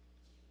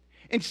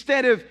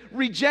 Instead of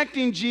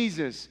rejecting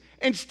Jesus,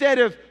 instead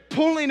of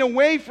pulling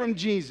away from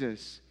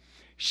Jesus,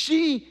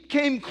 she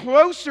came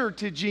closer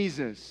to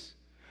Jesus.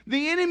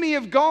 The enemy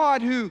of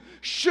God who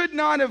should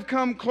not have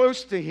come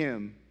close to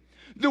him.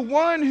 The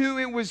one who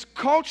it was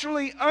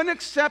culturally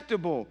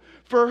unacceptable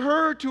for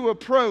her to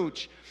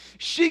approach.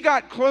 She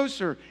got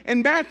closer.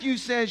 And Matthew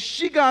says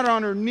she got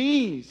on her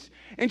knees.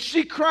 And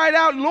she cried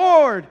out,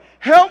 Lord,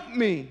 help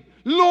me.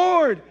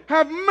 Lord,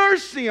 have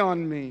mercy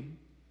on me.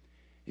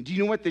 And do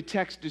you know what the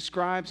text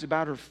describes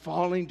about her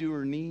falling to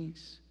her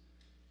knees?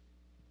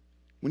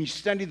 When you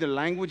study the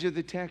language of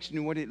the text, you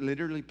know what it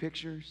literally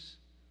pictures?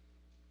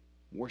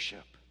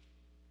 Worship.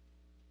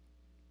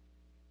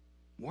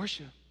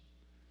 Worship.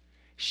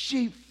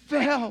 She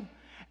fell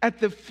at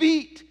the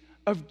feet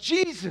of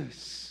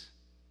Jesus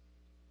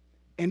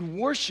and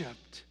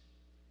worshiped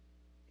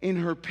in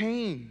her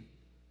pain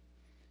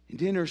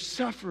and in her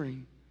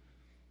suffering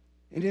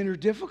and in her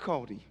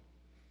difficulty.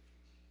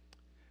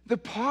 The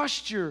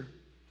posture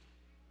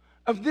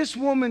of this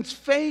woman's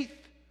faith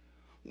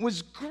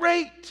was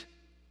great.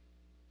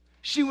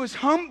 She was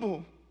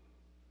humble.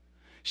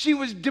 She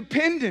was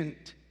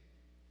dependent.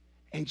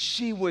 And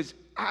she was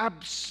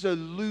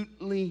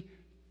absolutely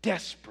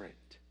desperate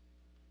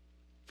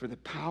for the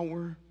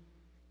power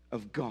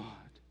of God.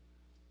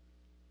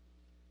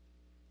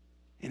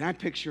 And I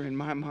picture in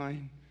my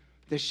mind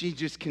that she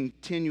just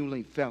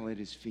continually fell at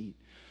his feet.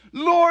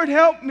 Lord,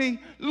 help me.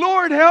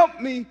 Lord, help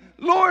me.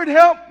 Lord,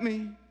 help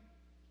me.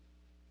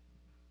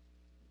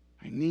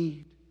 I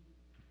need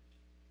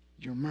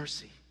your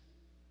mercy.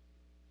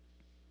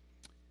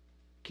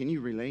 Can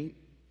you relate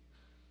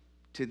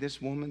to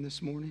this woman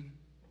this morning?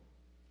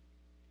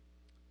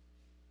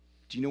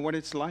 Do you know what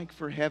it's like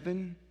for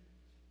heaven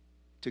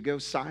to go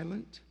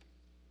silent?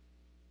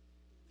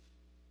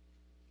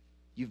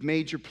 You've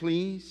made your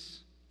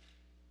pleas.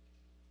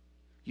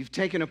 You've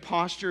taken a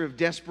posture of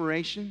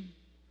desperation.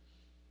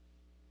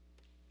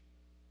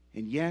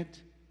 And yet,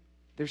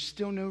 there's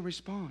still no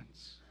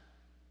response.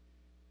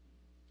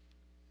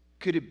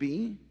 Could it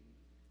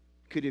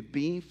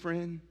be,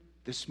 friend,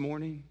 this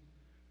morning,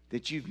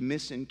 that you've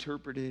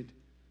misinterpreted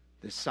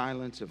the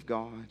silence of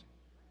God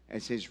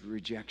as his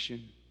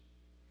rejection,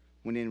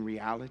 when in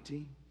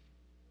reality,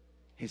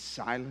 his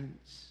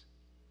silence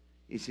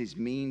is his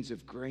means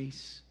of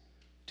grace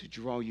to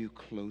draw you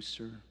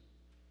closer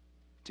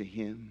to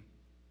him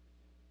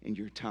in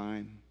your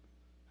time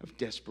of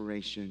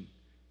desperation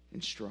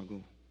and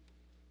struggle?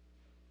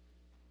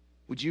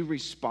 Would you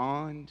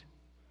respond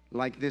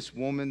like this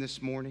woman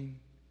this morning?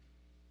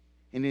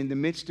 And in the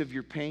midst of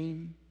your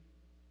pain,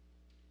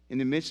 in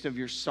the midst of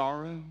your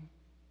sorrow,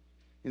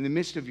 in the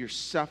midst of your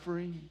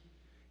suffering,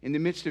 in the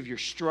midst of your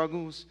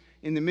struggles,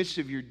 in the midst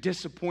of your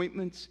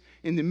disappointments,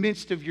 in the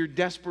midst of your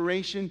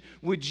desperation,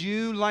 would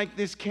you, like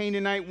this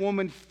Canaanite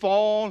woman,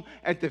 fall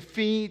at the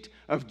feet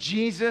of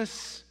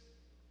Jesus?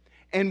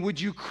 And would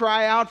you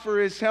cry out for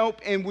his help?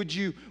 And would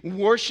you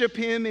worship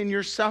him in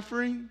your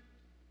suffering?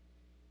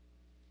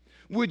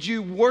 Would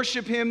you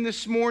worship him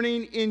this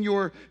morning in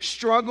your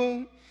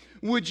struggle?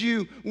 Would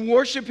you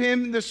worship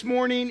him this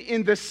morning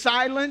in the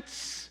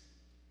silence?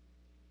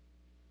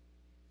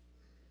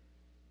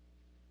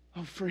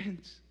 Oh,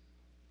 friends,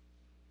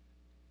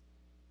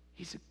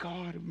 he's a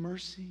God of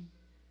mercy.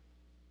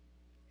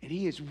 And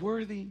he is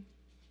worthy.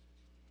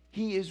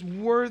 He is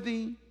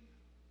worthy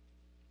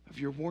of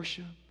your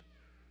worship.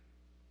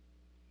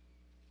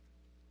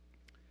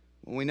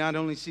 Well, we not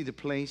only see the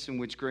place in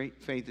which great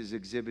faith is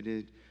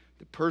exhibited,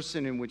 the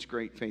person in which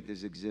great faith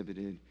is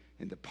exhibited,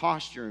 and the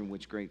posture in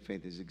which great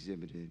faith is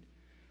exhibited,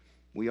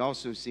 we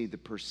also see the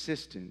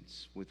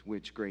persistence with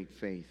which great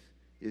faith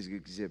is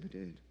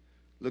exhibited.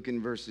 Look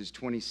in verses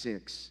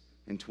 26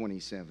 and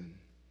 27.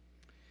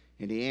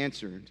 And he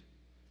answered,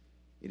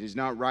 "It is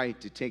not right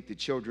to take the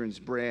children's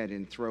bread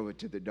and throw it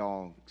to the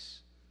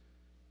dogs."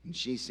 And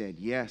she said,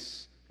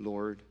 "Yes,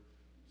 Lord,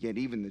 yet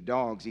even the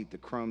dogs eat the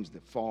crumbs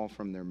that fall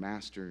from their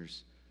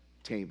master's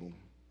table."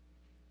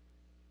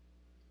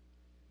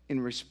 In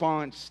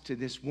response to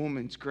this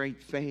woman's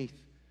great faith,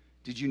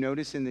 did you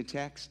notice in the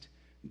text?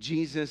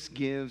 Jesus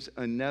gives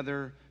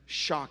another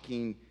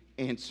shocking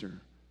answer.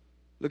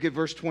 Look at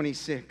verse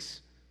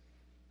 26.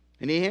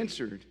 And he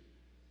answered,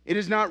 "It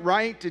is not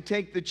right to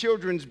take the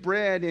children's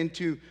bread and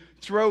to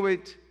throw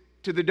it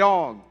to the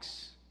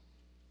dogs."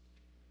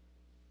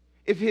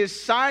 If his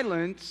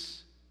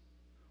silence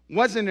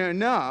wasn't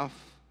enough,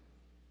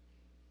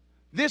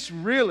 this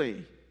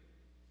really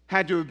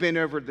had to have been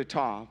over the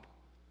top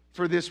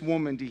for this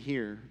woman to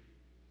hear.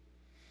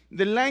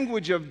 The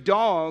language of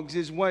dogs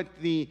is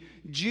what the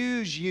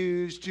Jews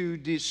used to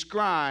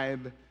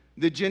describe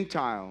the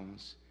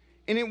Gentiles.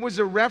 And it was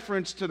a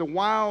reference to the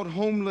wild,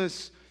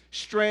 homeless,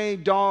 stray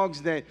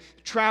dogs that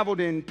traveled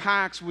in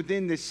packs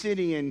within the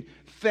city and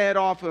fed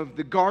off of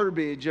the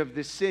garbage of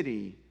the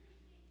city.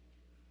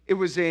 It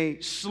was a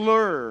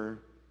slur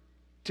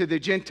to the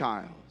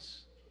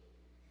Gentiles.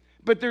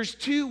 But there's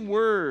two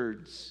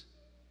words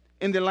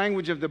in the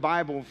language of the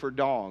Bible for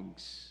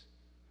dogs.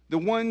 The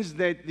ones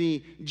that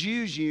the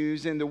Jews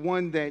use and the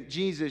one that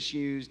Jesus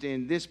used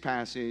in this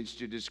passage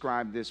to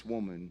describe this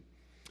woman.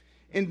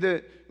 And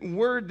the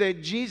word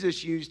that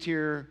Jesus used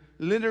here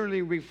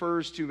literally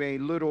refers to a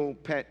little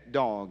pet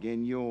dog.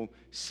 And you'll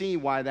see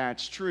why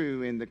that's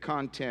true in the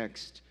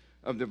context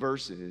of the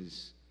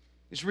verses.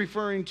 It's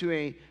referring to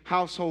a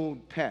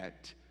household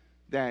pet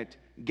that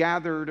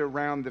gathered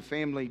around the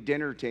family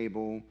dinner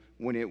table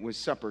when it was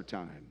supper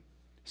time.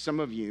 Some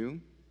of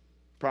you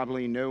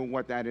probably know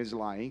what that is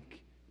like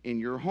in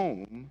your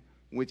home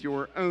with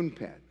your own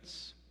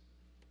pets.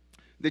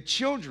 The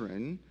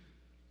children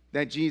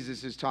that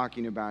Jesus is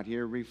talking about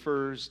here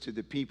refers to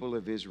the people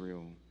of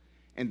Israel.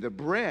 And the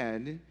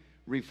bread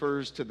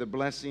refers to the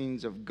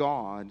blessings of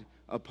God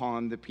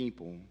upon the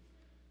people.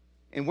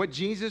 And what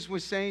Jesus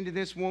was saying to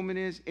this woman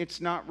is,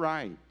 it's not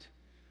right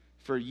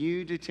for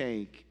you to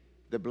take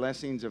the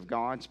blessings of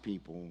God's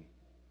people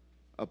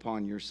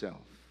upon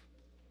yourself.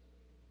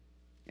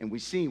 And we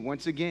see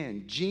once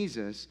again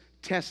Jesus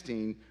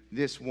testing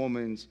this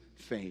woman's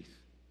faith.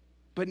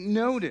 But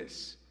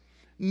notice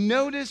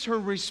her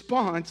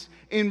response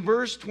in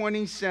verse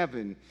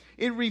 27.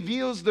 It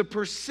reveals the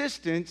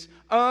persistence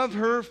of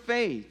her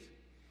faith.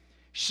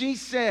 She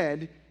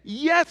said,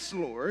 "Yes,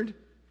 Lord,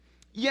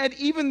 yet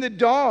even the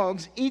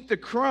dogs eat the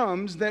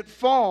crumbs that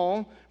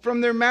fall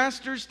from their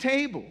master's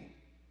table."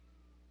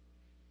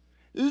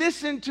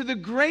 Listen to the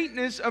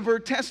greatness of her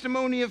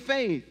testimony of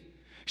faith.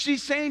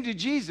 She's saying to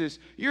Jesus,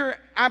 "You're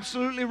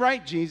absolutely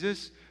right,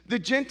 Jesus. The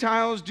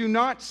Gentiles do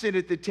not sit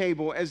at the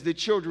table as the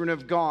children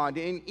of God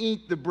and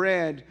eat the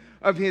bread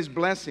of his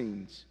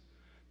blessings.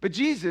 But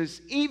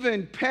Jesus,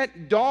 even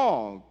pet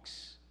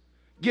dogs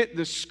get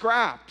the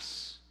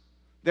scraps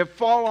that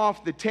fall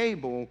off the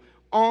table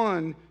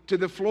on to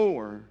the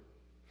floor.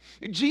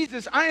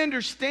 Jesus, I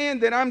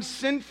understand that I'm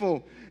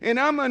sinful and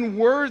I'm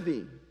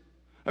unworthy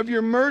of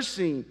your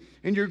mercy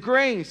and your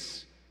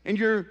grace and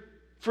your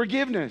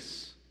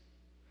forgiveness.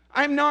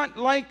 I'm not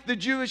like the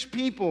Jewish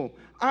people.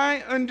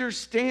 I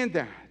understand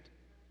that.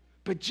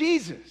 But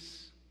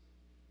Jesus,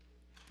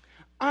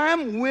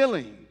 I'm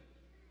willing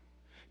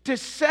to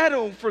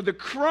settle for the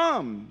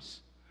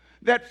crumbs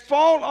that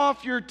fall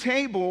off your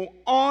table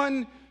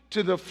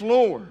onto the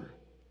floor.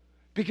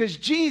 Because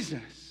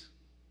Jesus,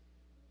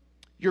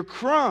 your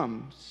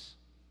crumbs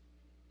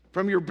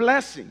from your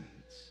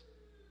blessings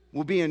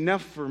will be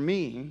enough for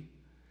me,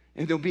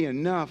 and they'll be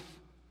enough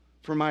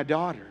for my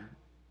daughter.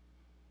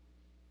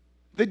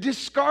 The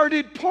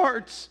discarded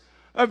parts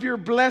of your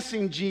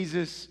blessing,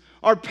 Jesus,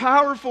 are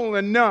powerful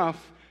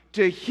enough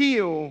to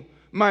heal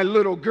my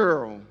little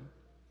girl.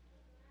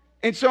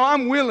 And so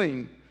I'm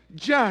willing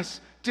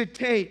just to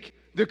take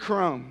the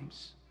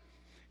crumbs.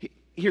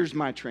 Here's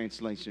my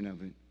translation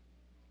of it.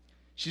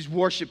 She's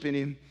worshiping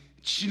him.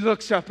 She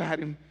looks up at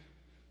him.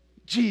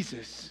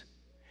 Jesus,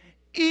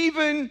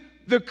 even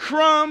the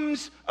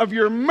crumbs of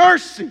your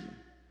mercy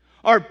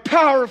are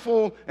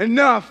powerful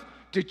enough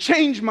to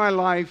change my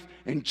life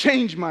and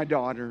change my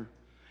daughter.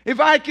 If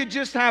I could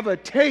just have a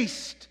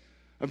taste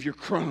of your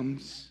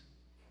crumbs,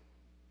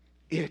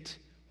 it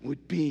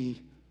would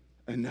be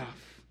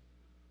enough.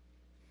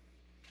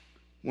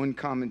 One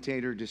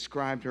commentator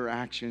described her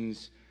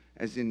actions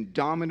as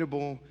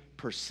indomitable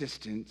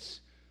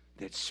persistence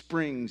that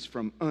springs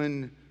from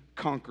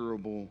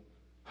unconquerable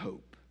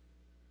hope.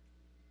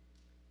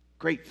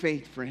 Great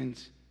faith,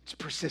 friends, it's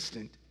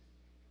persistent.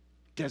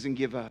 It doesn't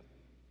give up.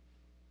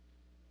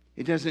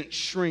 It doesn't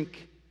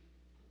shrink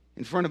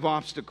in front of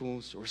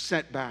obstacles or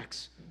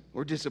setbacks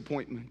or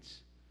disappointments.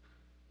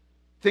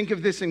 Think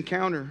of this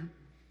encounter.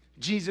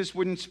 Jesus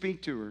wouldn't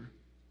speak to her.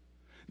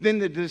 Then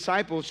the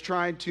disciples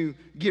tried to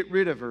get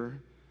rid of her.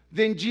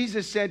 Then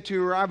Jesus said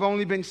to her, I've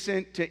only been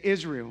sent to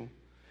Israel.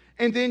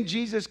 And then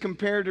Jesus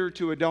compared her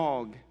to a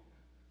dog.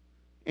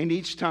 And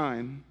each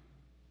time,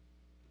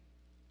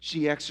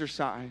 she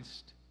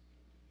exercised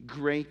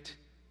great,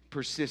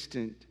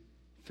 persistent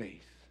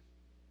faith.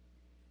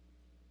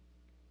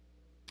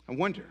 I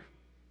wonder,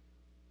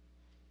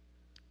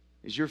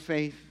 is your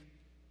faith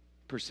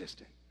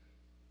persistent?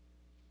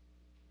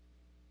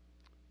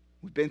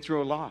 We've been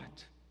through a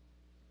lot.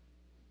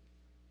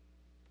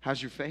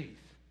 How's your faith?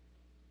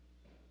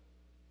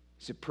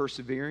 Is it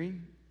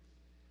persevering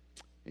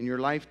in your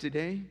life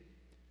today?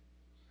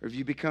 Or have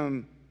you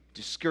become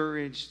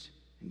discouraged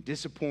and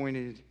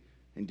disappointed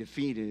and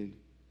defeated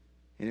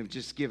and have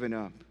just given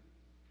up?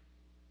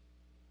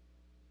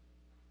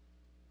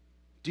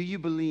 Do you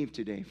believe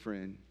today,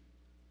 friend,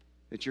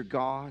 that your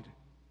God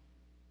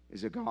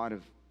is a God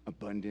of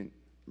abundant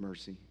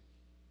mercy?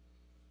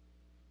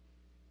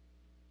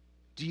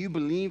 Do you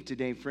believe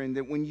today, friend,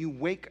 that when you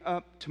wake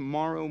up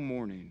tomorrow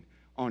morning,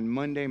 on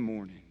Monday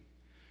morning,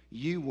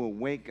 you will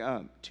wake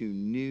up to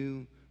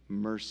new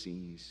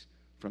mercies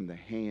from the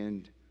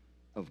hand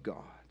of God?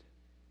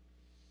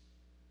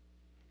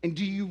 And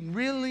do you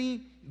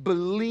really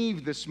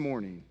believe this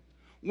morning,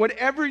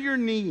 whatever your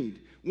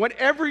need,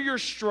 whatever your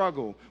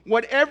struggle,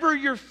 whatever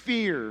your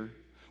fear,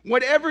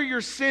 whatever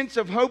your sense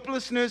of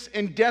hopelessness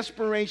and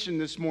desperation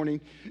this morning,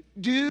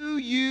 do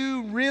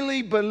you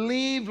really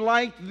believe,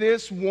 like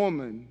this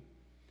woman,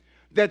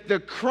 that the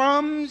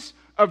crumbs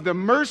of the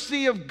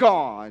mercy of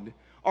God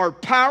are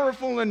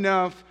powerful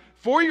enough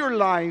for your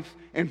life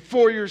and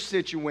for your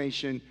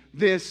situation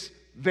this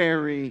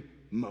very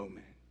moment?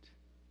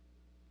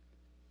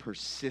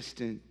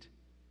 Persistent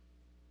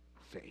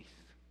faith.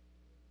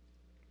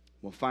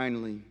 Well,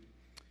 finally,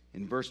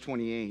 in verse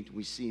 28,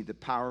 we see the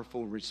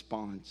powerful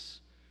response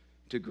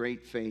to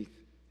great faith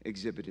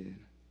exhibited.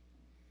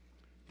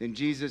 Then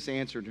Jesus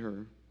answered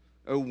her,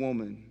 O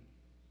woman,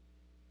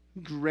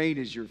 great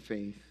is your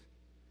faith.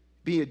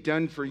 Be it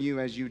done for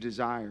you as you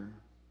desire.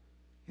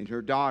 And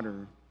her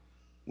daughter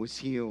was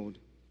healed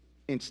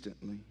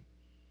instantly.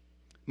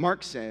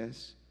 Mark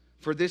says,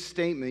 for this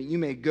statement, you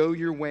may go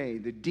your way.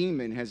 The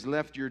demon has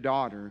left your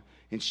daughter.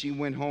 And she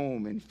went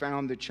home and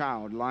found the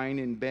child lying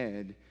in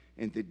bed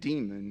and the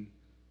demon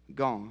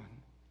gone.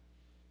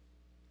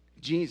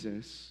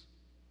 Jesus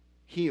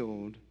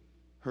healed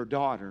her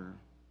daughter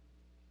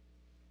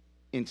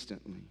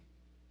instantly.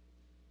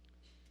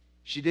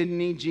 She didn't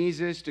need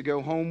Jesus to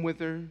go home with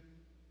her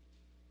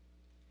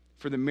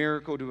for the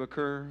miracle to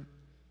occur.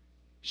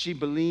 She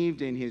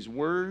believed in his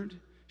word.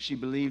 She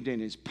believed in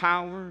his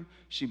power.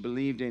 She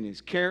believed in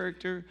his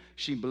character.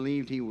 She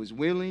believed he was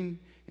willing.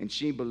 And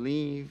she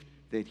believed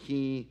that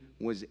he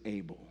was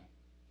able,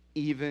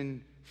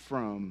 even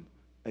from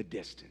a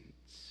distance.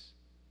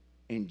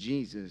 And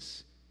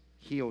Jesus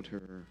healed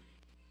her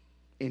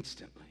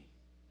instantly.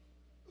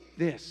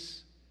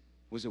 This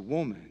was a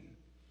woman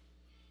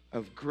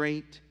of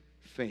great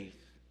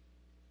faith.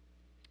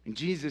 And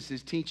Jesus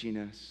is teaching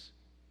us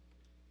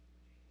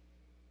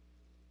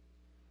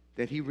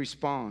that he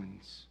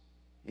responds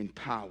in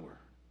power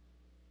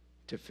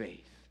to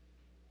faith.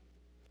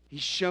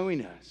 He's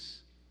showing us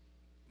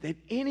that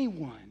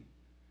anyone,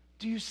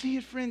 do you see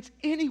it, friends?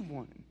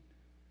 Anyone.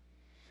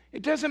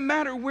 It doesn't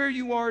matter where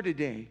you are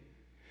today.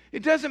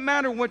 It doesn't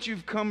matter what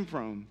you've come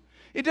from.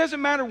 It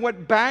doesn't matter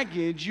what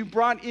baggage you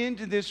brought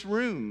into this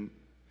room.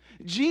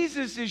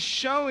 Jesus is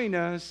showing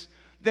us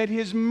that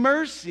his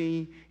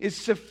mercy is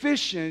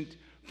sufficient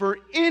for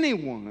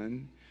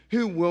anyone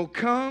who will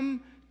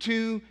come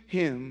to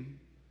him.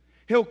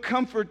 He'll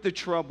comfort the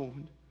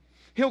troubled.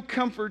 He'll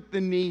comfort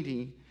the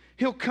needy.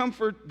 He'll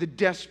comfort the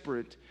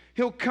desperate.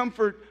 He'll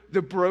comfort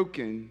the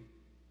broken.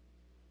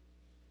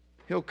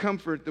 He'll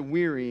comfort the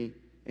weary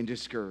and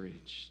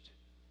discouraged.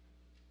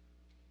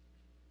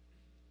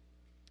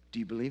 Do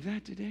you believe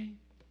that today?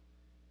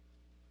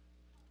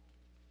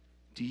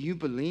 Do you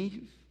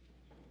believe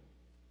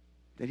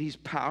that he's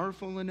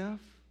powerful enough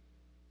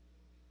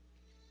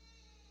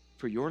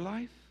for your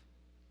life?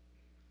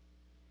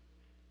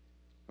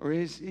 Or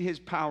is his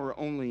power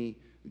only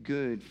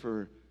good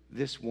for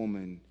this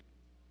woman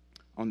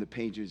on the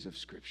pages of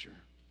Scripture?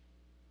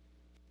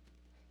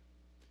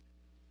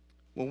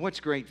 Well, what's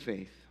great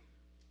faith?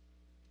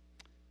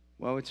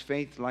 Well, it's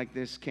faith like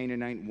this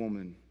Canaanite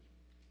woman.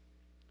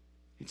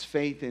 It's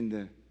faith in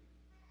the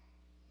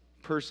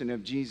person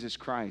of Jesus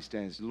Christ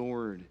as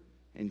Lord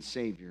and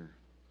Savior.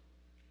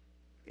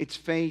 It's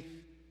faith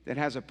that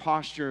has a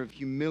posture of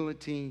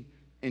humility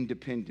and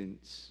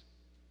dependence.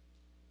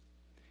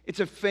 It's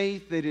a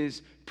faith that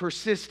is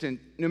persistent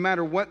no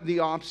matter what the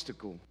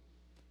obstacle.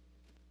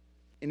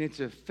 And it's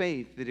a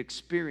faith that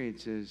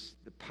experiences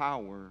the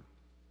power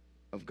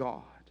of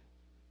God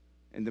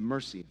and the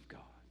mercy of God.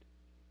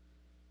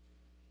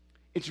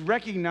 It's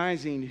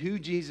recognizing who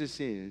Jesus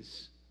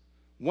is,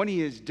 what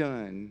he has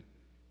done,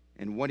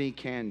 and what he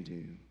can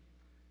do,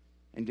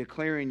 and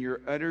declaring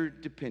your utter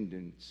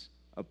dependence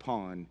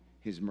upon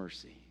his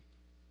mercy.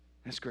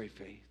 That's great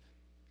faith.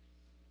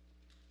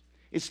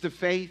 It's the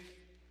faith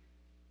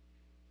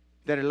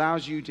that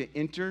allows you to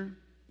enter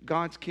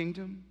God's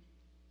kingdom.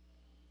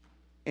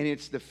 And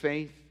it's the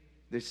faith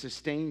that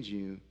sustains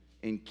you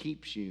and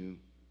keeps you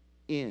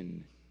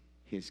in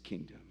his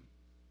kingdom.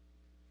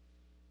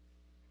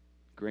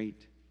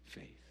 Great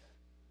faith.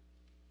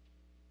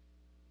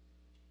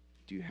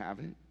 Do you have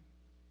it?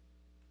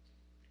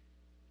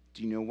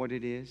 Do you know what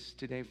it is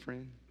today,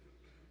 friend?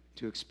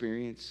 To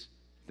experience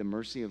the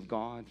mercy of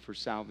God for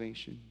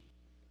salvation?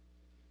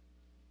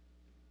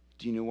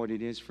 Do you know what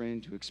it is,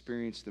 friend, to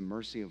experience the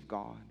mercy of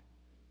God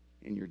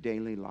in your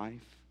daily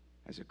life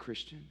as a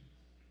Christian?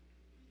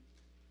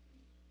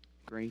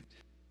 Great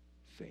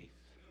faith.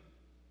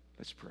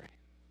 Let's pray.